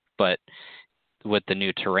 But with the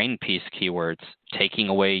new terrain piece keywords, taking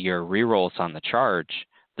away your rerolls on the charge,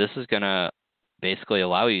 this is going to basically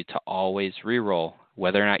allow you to always reroll,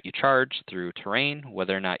 whether or not you charge through terrain,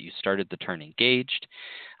 whether or not you started the turn engaged,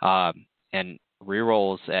 and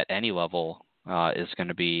rerolls at any level is going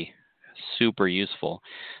to be super useful.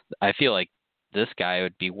 I feel like this guy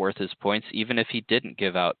would be worth his points even if he didn't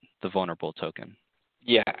give out the vulnerable token.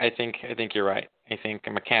 Yeah, I think you're right. I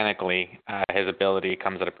think mechanically his ability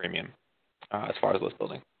comes at a premium. As far as list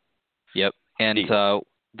building. Yep. And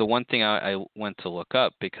the one thing I went to look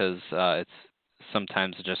up, because it's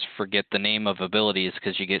sometimes just forget the name of abilities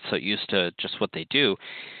because you get so used to just what they do.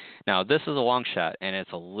 Now, this is a long shot, and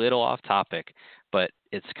it's a little off topic, but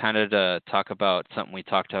it's kind of to talk about something we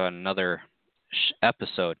talked about in another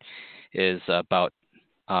episode, is about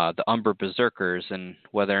the Umber Berserkers and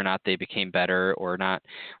whether or not they became better or not.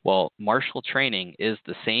 Well, martial training is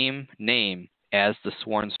the same name as the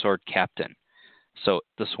Sworn Sword Captain. So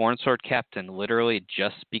the Sworn Sword Captain literally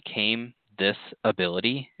just became this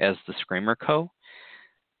ability as the Screamer Co.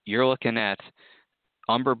 You're looking at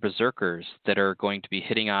Umber Berserkers that are going to be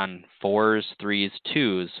hitting on 4s, 3s,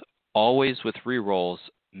 2s, always with rerolls,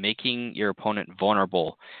 making your opponent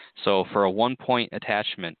vulnerable. So for a 1-point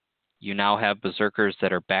attachment, you now have Berserkers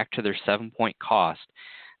that are back to their 7-point cost,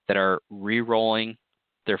 that are rerolling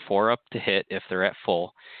their 4 up to hit if they're at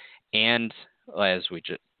full, and as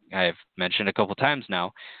I've mentioned a couple times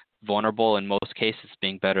now, vulnerable in most cases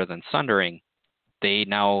being better than Sundering. They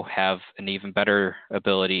now have an even better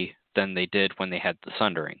ability than they did when they had the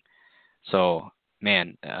Sundering. So,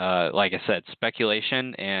 man, like I said,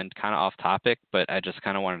 speculation and kind of off topic, but I just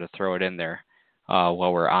kind of wanted to throw it in there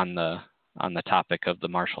while we're on the topic of the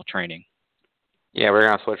martial training. Yeah, we're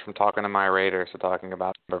gonna switch from talking to my Raiders to talking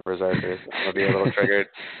about Berserkers. I'll be a little triggered.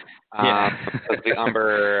 The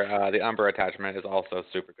Umber attachment is also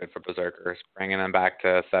super good for Berserkers, bringing them back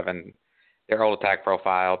to 7, their old attack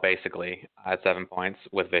profile basically at 7 points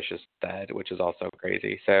with Vicious Dead, which is also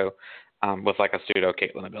crazy. So with like a pseudo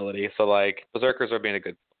Caitlyn ability. So like Berserkers are being a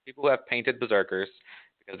good people who have painted Berserkers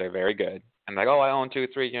because they're very good and like, oh, I own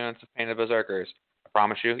 2-3 units of painted Berserkers. I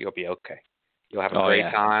promise you'll be okay. You'll have a Oh, great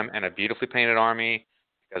yeah. time and a beautifully painted army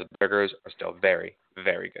because burgers are still very,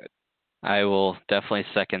 very good. I will definitely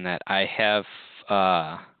second that. I have,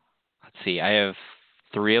 let's see, I have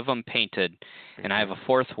 3 of them painted, and I have a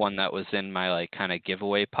 4th one that was in my like kind of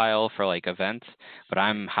giveaway pile for like events. But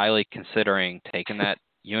I'm highly considering taking that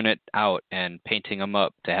unit out and painting them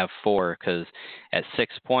up to have 4, because at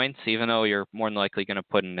 6 points, even though you're more than likely going to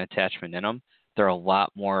put an attachment in them, they're a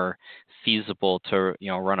lot more feasible to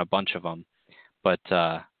run a bunch of them. But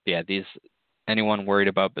yeah, anyone worried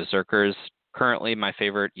about berserkers, currently my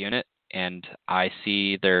favorite unit, and I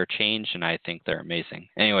see their change, and I think they're amazing.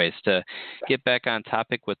 Anyways, to get back on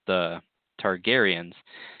topic with the Targaryens,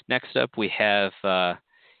 next up we have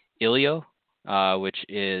Ilio, which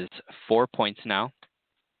is 4 points now.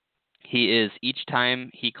 He is, each time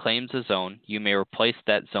he claims a zone, you may replace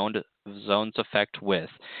that zone's effect with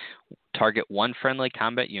target 1 friendly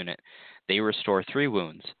combat unit. They restore 3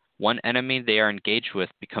 wounds. 1 enemy they are engaged with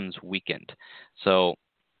becomes weakened. So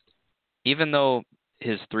even though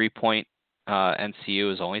his 3-point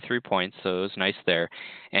NCU is only 3 points, so it was nice there,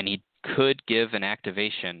 and he could give an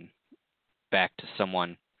activation back to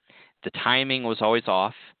someone, the timing was always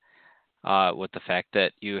off with the fact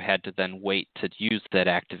that you had to then wait to use that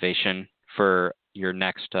activation for your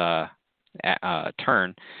next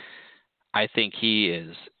turn. I think he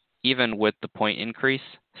is, even with the point increase,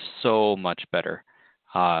 so much better.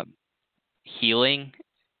 Healing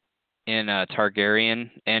in a Targaryen,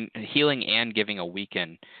 and healing and giving a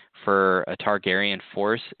weaken for a Targaryen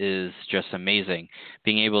force is just amazing.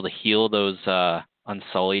 Being able to heal those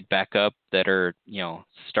Unsullied back up that are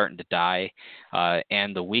starting to die,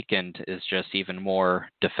 and the weakened is just even more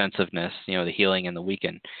defensiveness. The healing and the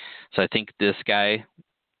weaken. So I think this guy,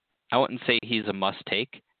 I wouldn't say he's a must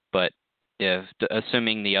take, but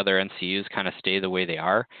assuming the other NCUs kind of stay the way they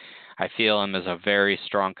are, I feel him as a very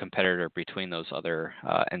strong competitor between those other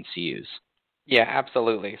NCUs. Yeah,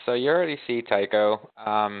 absolutely. So you already see Tycho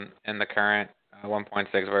in the current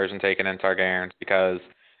 1.6 version taken in Targaryens, because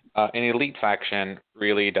an elite faction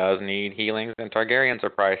really does need healings, and Targaryens are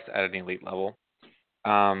priced at an elite level.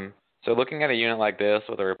 So looking at a unit like this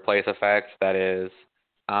with a replace effect that is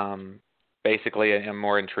basically a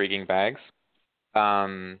more intriguing bags,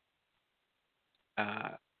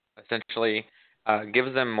 essentially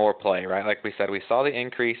gives them more play, right? Like we said, we saw the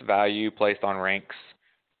increased value placed on ranks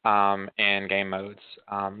in game modes,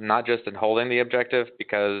 not just in holding the objective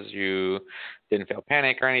because you didn't feel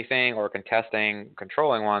panic or anything, or contesting,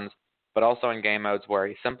 controlling ones, but also in game modes where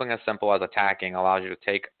something as simple as attacking allows you to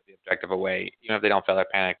take the objective away, even if they don't fail their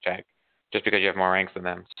panic check, just because you have more ranks than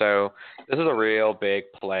them. So this is a real big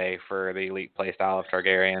play for the elite playstyle of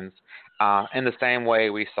Targaryens. In the same way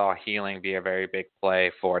we saw healing be a very big play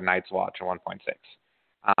for Night's Watch in 1.6.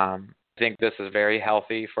 I think this is very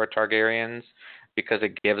healthy for Targaryens because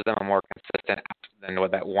it gives them a more consistent than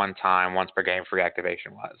what that once per game free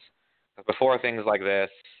activation was. Before, things like this,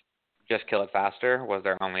 just kill it faster, was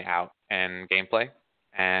their only out in gameplay,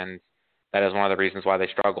 and that is one of the reasons why they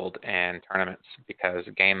struggled in tournaments, because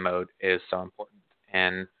game mode is so important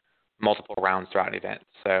in multiple rounds throughout an event.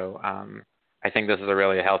 So I think this is a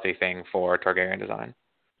really healthy thing for Targaryen design.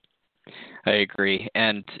 I agree.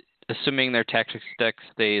 And assuming their tactics deck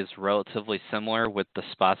stays relatively similar with the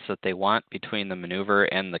spots that they want between the maneuver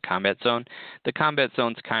and the combat zone, the combat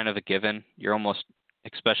zone's kind of a given. You're almost,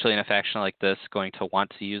 especially in a faction like this, going to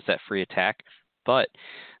want to use that free attack. But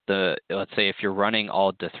let's say if you're running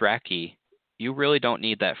all Dothraki, you really don't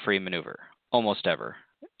need that free maneuver, almost ever.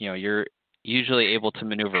 You're usually able to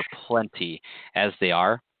maneuver plenty as they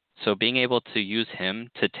are. So being able to use him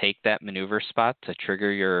to take that maneuver spot to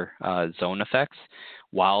trigger your zone effects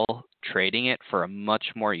while trading it for a much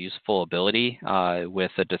more useful ability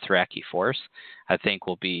with a Dothraki force, I think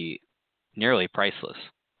will be nearly priceless.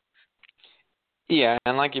 Yeah,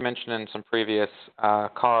 and like you mentioned in some previous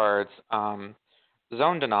cards,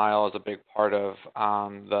 zone denial is a big part of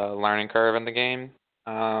the learning curve in the game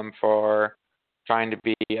for trying to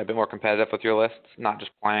be a bit more competitive with your lists, not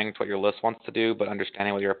just playing to what your list wants to do, but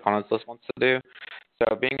understanding what your opponent's list wants to do.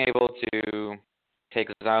 So being able to take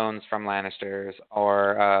zones from Lannisters,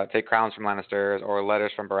 or take crowns from Lannisters, or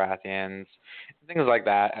letters from Baratheons, things like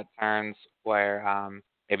that at turns where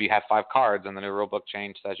maybe you have 5 cards and the new rulebook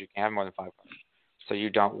change says you can't have more than 5 cards. So you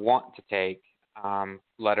don't want to take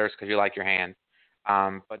letters because you like your hand,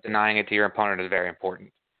 but denying it to your opponent is very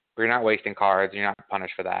important. You're not wasting cards, you're not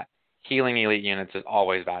punished for that. Healing elite units is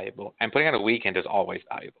always valuable, and putting out a weekend is always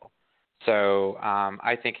valuable. So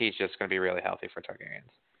I think he's just going to be really healthy for Targaryens.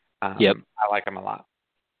 Yep. I like him a lot.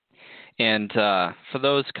 And for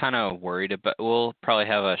those kind of worried about, we'll probably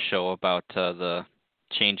have a show about the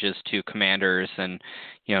changes to commanders and,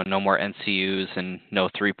 no more NCUs and no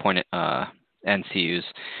 3-point NCUs.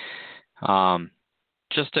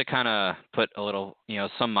 Just to kind of put a little,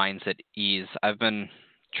 some minds at ease, I've been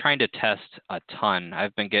trying to test a ton.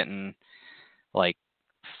 I've been getting like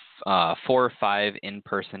 4 or 5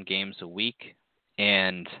 in-person games a week,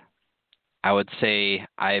 and I would say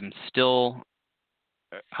I'm still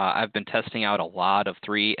I've been testing out a lot of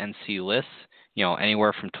 3 NCU lists,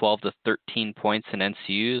 anywhere from 12 to 13 points in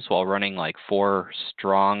NCUs while running like 4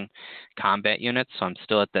 strong combat units. So I'm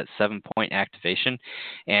still at that 7-point activation,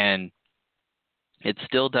 and it's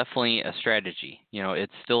still definitely a strategy.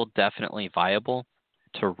 It's still definitely viable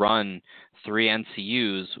to run 3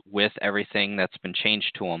 NCUs with everything that's been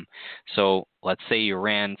changed to them. So let's say you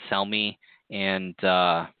ran Selmy and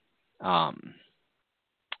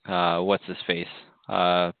what's his face?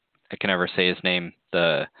 I can never say his name.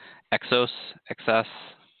 The XS.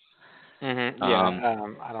 Mm-hmm. Yeah.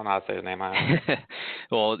 I don't know how to say his name.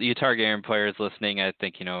 Well, you Targaryen players listening, I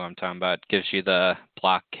think you know what I'm talking about. It gives you the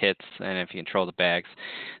block hits, and if you control the bags.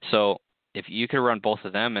 So if you could run both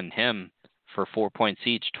of them and him for 4 points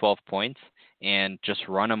each, 12 points, and just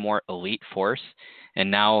run a more elite force. And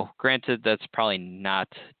now, granted, that's probably not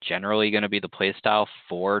generally going to be the playstyle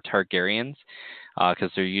for Targaryens,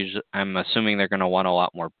 because they're usually, I'm assuming they're going to want a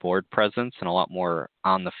lot more board presence and a lot more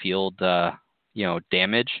on the field,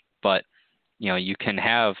 damage. But you can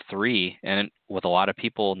have 3, and with a lot of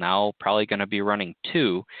people now probably going to be running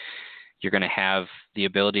 2, you're going to have the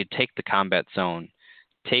ability to take the combat zone,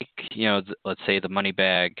 take, let's say the money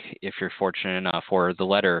bag if you're fortunate enough, or the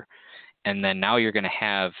letter, and then now you're going to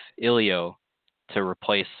have Ilio to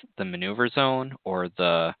replace the maneuver zone or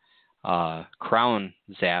the crown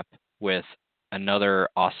zap with another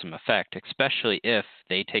awesome effect, especially if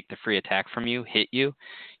they take the free attack from you, hit you.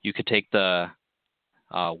 You could take the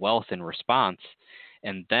wealth in response,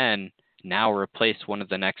 and then now replace one of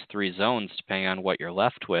the next 3 zones, depending on what you're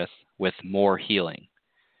left with more healing.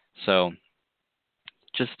 So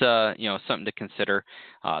just something to consider.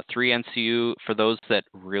 3 NCU, for those that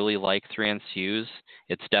really like 3 NCUs,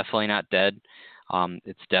 it's definitely not dead.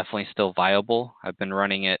 It's definitely still viable. I've been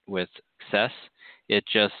running it with success. It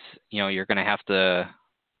just, you're going to have to,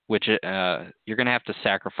 you're going to have to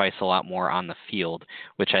sacrifice a lot more on the field,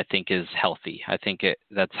 which I think is healthy. I think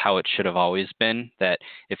that's how it should have always been, that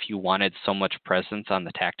if you wanted so much presence on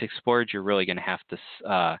the tactics board, you're really going to have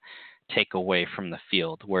to take away from the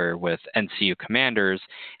field, where with NCU commanders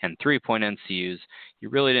and 3-point NCUs, you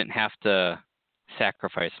really didn't have to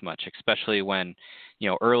sacrifice much, especially when,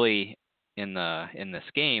 early in this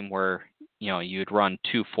game where, you'd run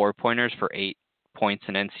 2 4-pointers for 8 points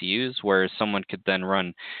in NCUs, whereas someone could then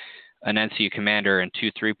run an NCU commander and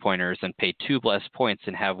 2 3-pointers and pay 2 less points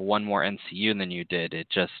and have 1 more NCU than you did. It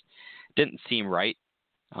just didn't seem right.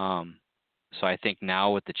 So I think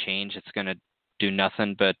now with the change, it's going to do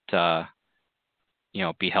nothing but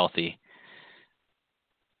be healthy.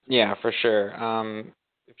 Yeah, for sure.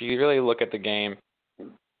 If you really look at the game,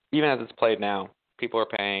 even as it's played now, people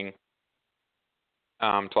are paying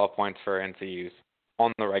 12 points for NCUs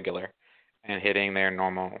on the regular and hitting their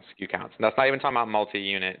normal SKU counts. And that's not even talking about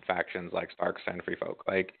multi-unit factions like Starks and Free Folk.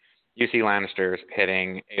 Like, you see Lannisters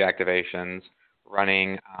hitting 8 activations,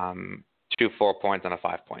 running 2 4 points and a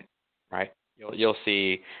 5-point, right? You'll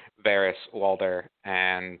see Varys, Walder,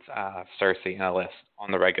 and Cersei in a list on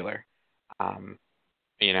the regular, at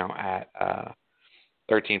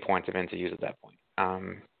 13 points of NCUs at that point.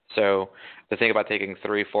 So the thing about taking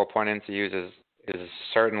 3 4-point NCUs is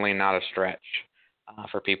certainly not a stretch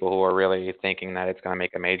for people who are really thinking that it's going to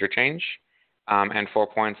make a major change. And 4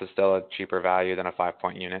 points is still a cheaper value than a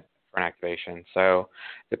 5-point unit for an activation. So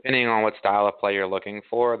depending on what style of play you're looking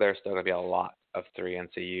for, there's still going to be a lot of 3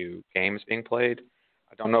 NCU games being played.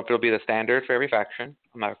 I don't know if it'll be the standard for every faction.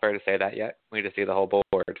 I'm not afraid to say that yet. We need to see the whole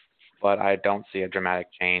board. But I don't see a dramatic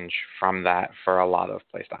change from that for a lot of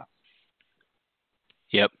playstyles.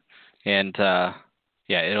 Yep. And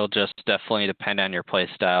it'll just definitely depend on your play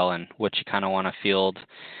style and what you kind of want to field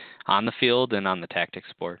on the field and on the tactics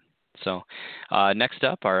board. So next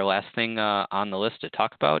up, our last thing on the list to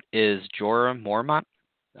talk about is Jorah Mormont.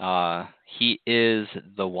 He is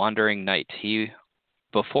the Wandering Knight.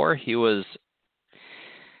 Before he was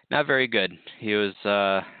not very good. He was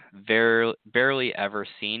barely ever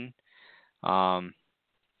seen.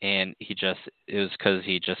 And it was because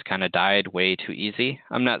he just kind of died way too easy.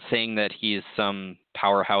 I'm not saying that he's some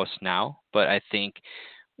powerhouse now, but I think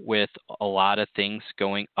with a lot of things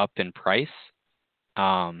going up in price,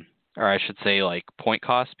 or I should say like point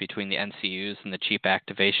cost between the NCUs and the cheap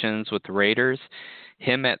activations with the Raiders,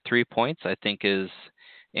 him at 3 points, I think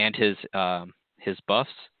and his his buffs,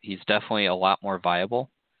 he's definitely a lot more viable,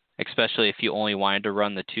 especially if you only wanted to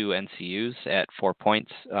run the 2 NCUs at 4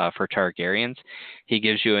 points for Targaryens. He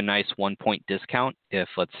gives you a nice 1 point discount if,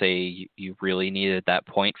 let's say, you really needed that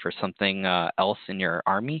point for something else in your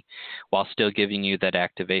army, while still giving you that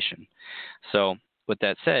activation. So with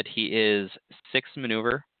that said, he is 6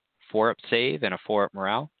 maneuver, 4 up save, and a 4 up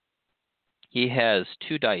morale. He has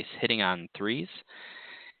 2 dice hitting on 3s.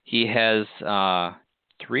 He has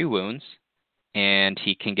 3 wounds, and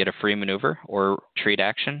he can get a free maneuver or retreat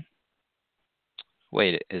action.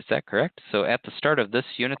 Wait, is that correct? So at the start of this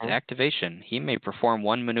unit's activation, he may perform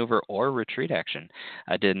 1 maneuver or retreat action.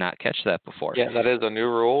 I did not catch that before. Yeah, that is a new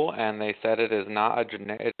rule, and they said it is not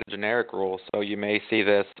it's a generic rule. So you may see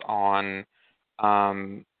this on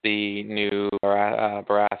the new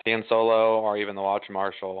Baratheon solo or even the Watch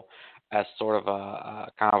Marshal as sort of a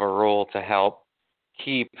kind of a rule to help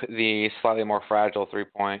keep the slightly more fragile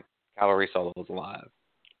 3-point cavalry solos alive.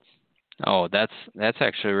 Oh, that's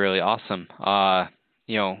actually really awesome.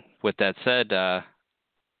 With that said, I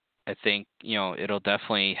think, it'll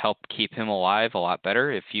definitely help keep him alive a lot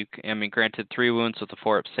better. Granted, 3 wounds with a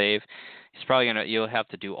 4 up save, he's probably you'll have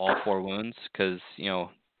to do all 4 wounds because,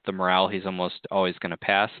 the morale he's almost always going to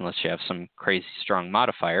pass unless you have some crazy strong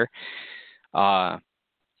modifier.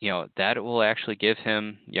 That will actually give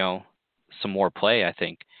him, some more play, I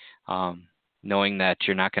think, knowing that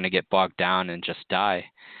you're not going to get bogged down and just die.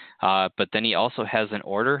 But then he also has an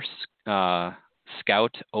order,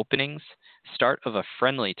 scout openings, start of a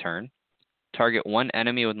friendly turn, target 1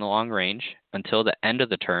 enemy within the long range until the end of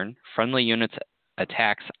the turn. Friendly units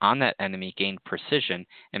attacks on that enemy gain precision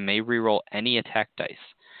and may reroll any attack dice.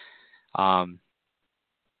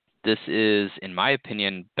 This is, in my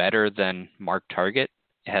opinion, better than Mark Target.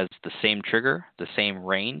 It has the same trigger, the same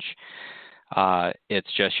range.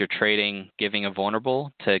 It's just you're trading giving a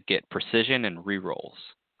vulnerable to get precision and rerolls.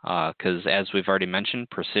 Because as we've already mentioned,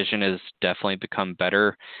 precision has definitely become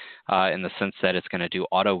better in the sense that it's going to do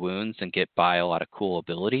auto wounds and get by a lot of cool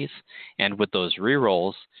abilities. And with those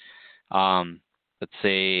rerolls, let's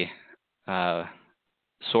say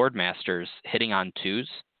Sword Masters hitting on 2s,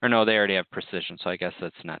 or no, they already have precision, so I guess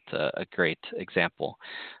that's not a great example.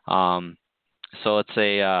 So let's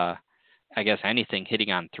say, I guess anything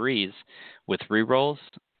hitting on 3s with rerolls,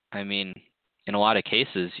 in a lot of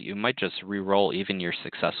cases, you might just re-roll even your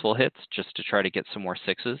successful hits just to try to get some more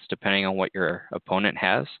 6s, depending on what your opponent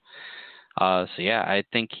has. I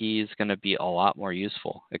think he's going to be a lot more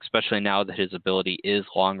useful, especially now that his ability is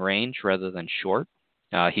long range rather than short.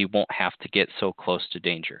 He won't have to get so close to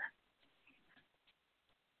danger.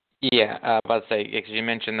 Yeah, about to say, because you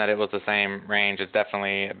mentioned that it was the same range. It's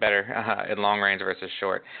definitely better in long range versus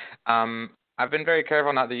short. I've been very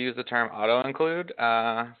careful not to use the term auto-include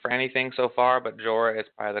for anything so far, but Jorah is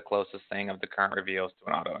probably the closest thing of the current reveals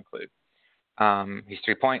to an auto-include. He's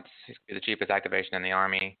 3 points. He's the cheapest activation in the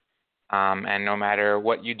army. And no matter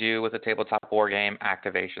what you do with a tabletop war game,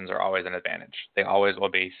 activations are always an advantage. They always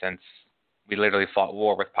will be, since we literally fought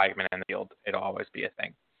war with pikemen in the field. It'll always be a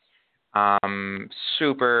thing.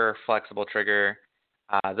 Super flexible trigger.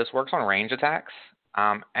 This works on range attacks.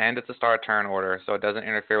 And it's a start turn order, so it doesn't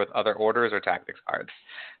interfere with other orders or tactics cards.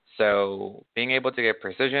 So being able to get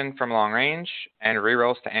precision from long range and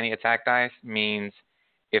rerolls to any attack dice means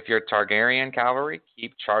if your Targaryen cavalry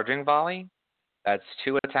keep charging volley, that's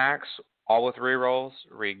 2 attacks, all with rerolls,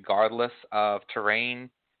 regardless of terrain,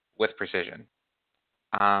 with precision.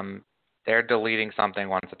 They're deleting something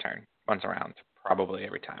once around, probably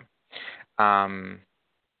every time.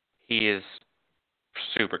 He is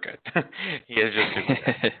super good. He is just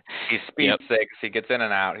super good. He's speed 6. He gets in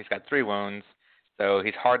and out. He's got 3 wounds, so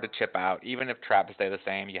he's hard to chip out. Even if traps stay the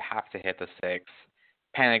same, you have to hit the 6.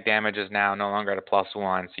 Panic damage is now no longer at a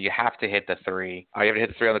 +1, so you have to hit the 3. You have to hit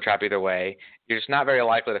the 3 on the trap either way. You're just not very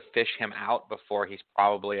likely to fish him out before he's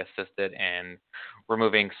probably assisted in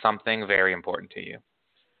removing something very important to you.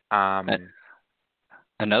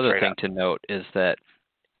 Another thing to note is that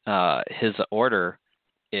his order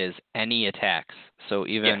is any attacks. So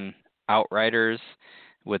even Outriders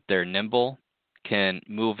with their nimble can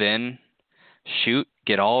move in, shoot,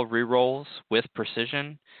 get all rerolls with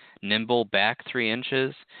precision, nimble back 3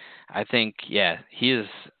 inches. I think, he is,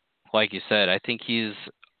 like you said, I think he's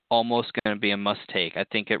almost going to be a must-take. I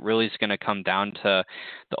think it really is going to come down to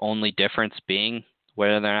the only difference being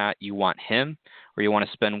whether or not you want him or you want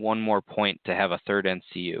to spend 1 more point to have a 3rd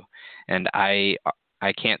NCU. And I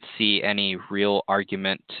can't see any real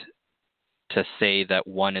argument to say that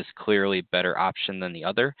one is clearly a better option than the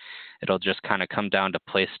other. It'll just kind of come down to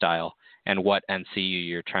play style and what NCU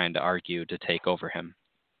you're trying to argue to take over him.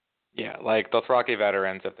 Yeah, like Dothraki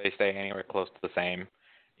veterans, if they stay anywhere close to the same,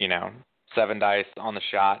 7 dice on the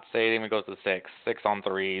shot, say it even goes to 6 on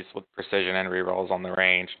threes with precision and rerolls on the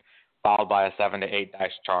range, followed by a 7 to 8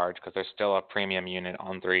 dice charge because there's still a premium unit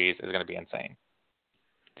on threes is going to be insane.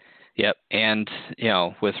 Yep, and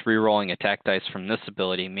with rerolling attack dice from this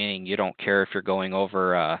ability, meaning you don't care if you're going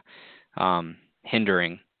over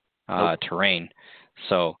hindering terrain.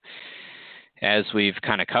 So as we've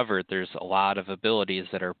kind of covered, there's a lot of abilities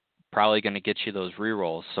that are probably going to get you those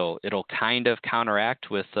rerolls. So it'll kind of counteract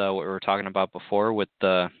with what we were talking about before with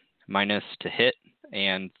the minus to hit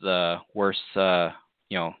and the worse to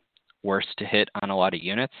hit on a lot of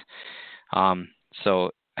units.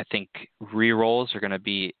 So I think rerolls are going to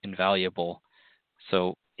be invaluable.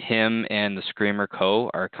 So him and the Screamer Co.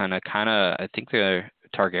 are kind of, I think the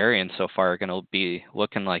Targaryens so far are going to be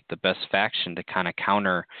looking like the best faction to kind of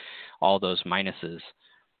counter all those minuses.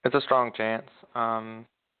 It's a strong chance.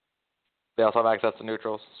 They also have access to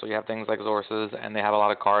neutrals, so you have things like Zorses, and they have a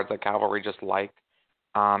lot of cards that Cavalry just like.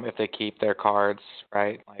 If they keep their cards,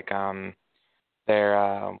 right? Like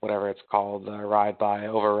their whatever it's called, ride by,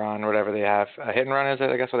 overrun, whatever they have. Hit and run is it?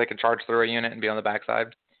 I guess where they can charge through a unit and be on the backside.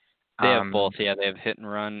 They have both. Yeah, they have hit and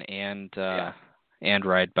run and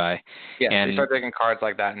ride by. Yeah, and you start taking cards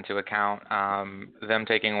like that into account. Them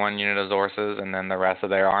taking one unit of Zorses and then the rest of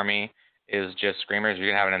their army is just Screamers. You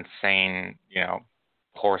can have an insane,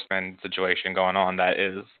 horseman situation going on that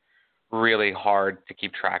is really hard to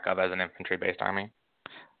keep track of as an infantry-based army.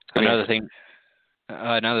 Another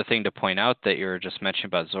thing to point out that you were just mentioning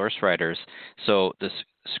about Zorse Riders. So the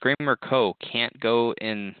Screamer Co. can't go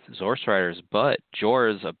in Zorse Riders, but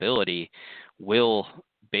Jor's ability will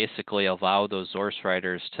basically allow those Zorse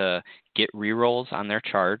Riders to get rerolls on their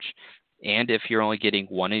charge. And if you're only getting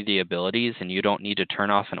one of the abilities and you don't need to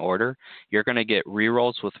turn off an order, you're going to get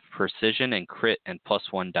rerolls with precision and crit and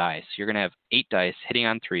 +1 dice. You're going to have 8 dice hitting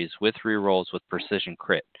on threes with rerolls with precision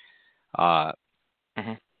crit.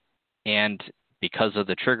 And because of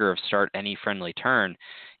the trigger of start any friendly turn,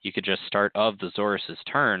 you could just start of the Zorus'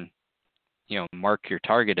 turn, mark your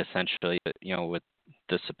target essentially, with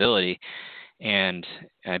this ability. And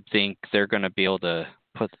I think they're going to be able to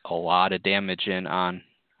put a lot of damage in on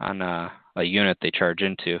a unit they charge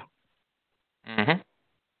into.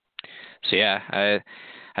 So yeah,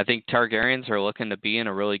 I think Targaryens are looking to be in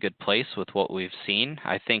a really good place with what we've seen.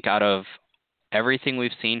 I think out of everything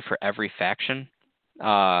we've seen for every faction,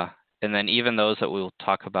 and then even those that we'll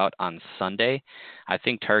talk about on Sunday, I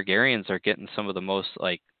think Targaryens are getting some of the most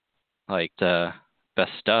like the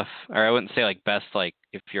best stuff. Or I wouldn't say like best, like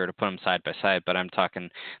if you were to put them side by side, but I'm talking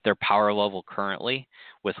their power level currently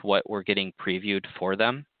with what we're getting previewed for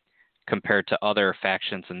them compared to other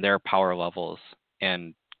factions and their power levels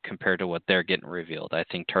and compared to what they're getting revealed. I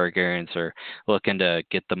think Targaryens are looking to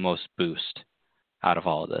get the most boost out of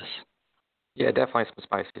all of this. Yeah, definitely some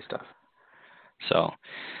spicy stuff. So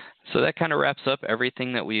that kind of wraps up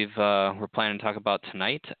everything that we're planning to talk about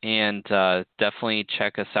tonight, and definitely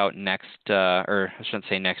check us out next, or I shouldn't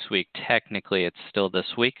say next week. Technically, it's still this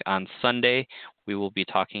week. On Sunday, we will be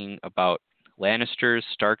talking about Lannisters,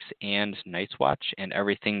 Starks, and Night's Watch, and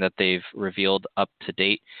everything that they've revealed up to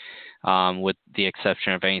date, with the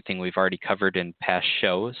exception of anything we've already covered in past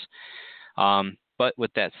shows. But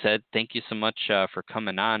with that said, thank you so much for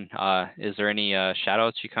coming on. Is there any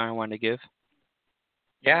shout-outs you kind of want to give?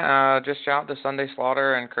 Yeah, just shout to Sunday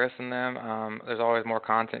Slaughter and Chris and them. There's always more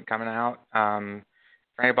content coming out.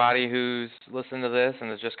 For anybody who's listening to this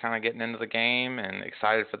and is just kind of getting into the game and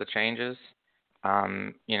excited for the changes,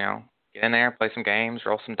 get in there, play some games,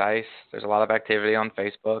 roll some dice. There's a lot of activity on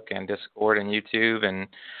Facebook and Discord and YouTube, and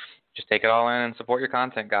just take it all in and support your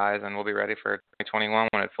content, guys, and we'll be ready for 2021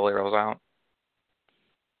 when it fully rolls out.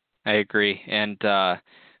 I agree. And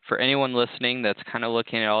for anyone listening that's kind of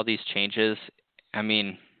looking at all these changes, I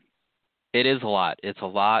mean, it is a lot. It's a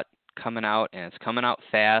lot coming out, and it's coming out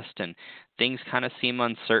fast, and things kind of seem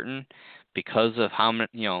uncertain because of how many,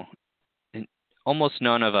 almost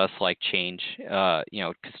none of us like change,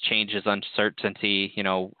 because change is uncertainty,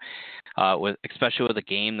 especially with a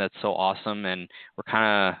game that's so awesome, and we're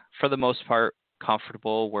kind of, for the most part,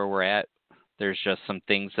 comfortable where we're at. There's just some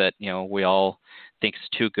things that, we all think is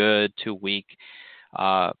too good, too weak.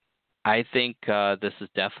 I think this is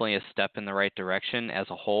definitely a step in the right direction as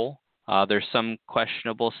a whole. There's some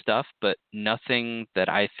questionable stuff, but nothing that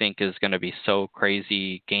I think is going to be so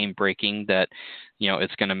crazy game-breaking that,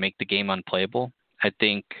 it's going to make the game unplayable. I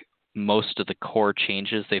think most of the core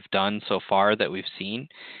changes they've done so far that we've seen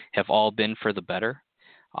have all been for the better.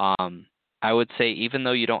 I would say even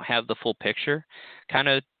though you don't have the full picture, kind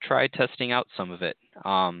of try testing out some of it.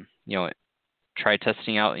 try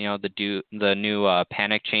testing out, the new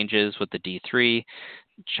panic changes with the D3,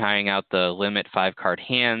 trying out the limit 5-card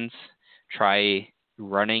hands, try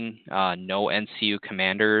running no NCU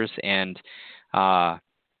commanders, and try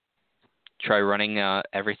running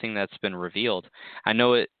everything that's been revealed. I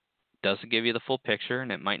know it doesn't give you the full picture,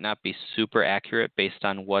 and it might not be super accurate based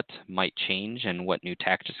on what might change and what new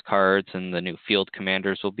tactics cards and the new field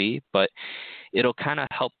commanders will be, but it'll kind of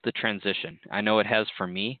help the transition. I know it has for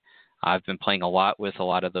me. I've been playing a lot with a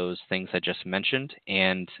lot of those things I just mentioned,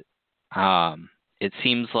 and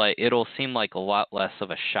it'll seem like a lot less of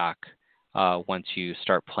a shock once you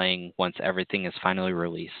start playing, once everything is finally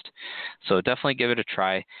released. So definitely give it a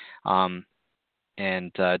try,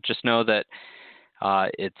 and just know that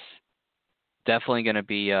it's definitely going to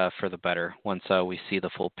be for the better once we see the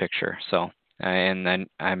full picture. So, and then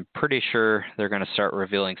I'm pretty sure they're going to start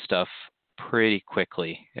revealing stuff pretty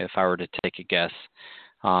quickly, if I were to take a guess.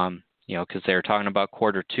 Because they're talking about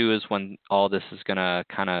Q2 is when all this is going to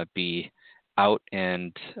kind of be out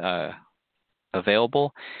and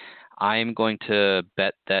available. I'm going to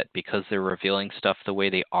bet that because they're revealing stuff the way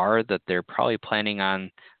they are, that they're probably planning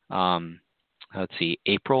on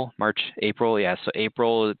April. Yeah, so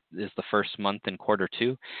April is the first month in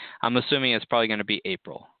Q2. I'm assuming it's probably going to be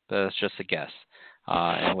April, but that's just a guess.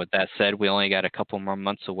 And with that said, we only got a couple more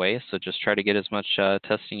months away, so just try to get as much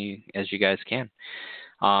testing as you guys can.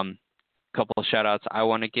 Couple of shout-outs I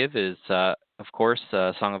want to give is, of course,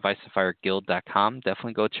 Asoiafguild.com.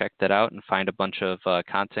 Definitely go check that out and find a bunch of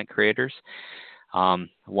content creators.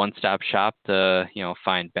 One-stop shop to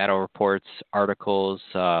find battle reports, articles,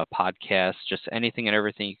 podcasts, just anything and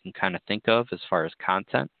everything you can kind of think of as far as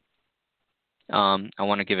content. I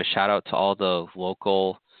want to give a shout out to all the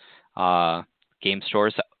local game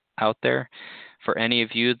stores out there. For any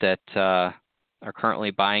of you that are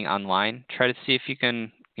currently buying online, try to see if you can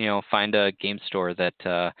find a game store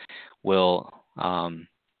that will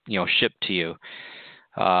ship to you.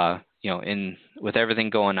 With everything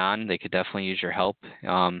going on, they could definitely use your help.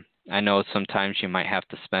 I know sometimes you might have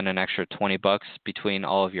to spend an extra $20 between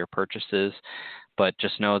all of your purchases, but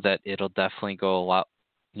just know that it'll definitely go a lot,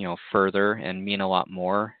 further and mean a lot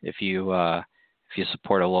more if you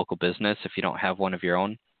support a local business. If you don't have one of your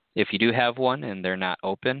own, if you do have one and they're not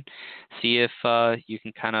open, see if you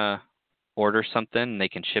can kind of order something and they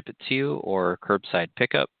can ship it to you, or curbside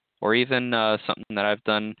pickup, or even something that I've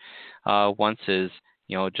done once is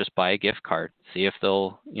just buy a gift card. See if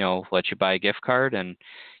they'll, let you buy a gift card, and,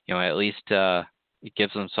 at least it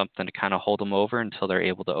gives them something to kind of hold them over until they're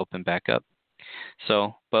able to open back up.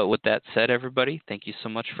 So, but with that said, everybody, thank you so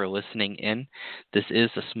much for listening in. This is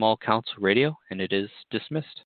the Small Council Radio, and it is dismissed.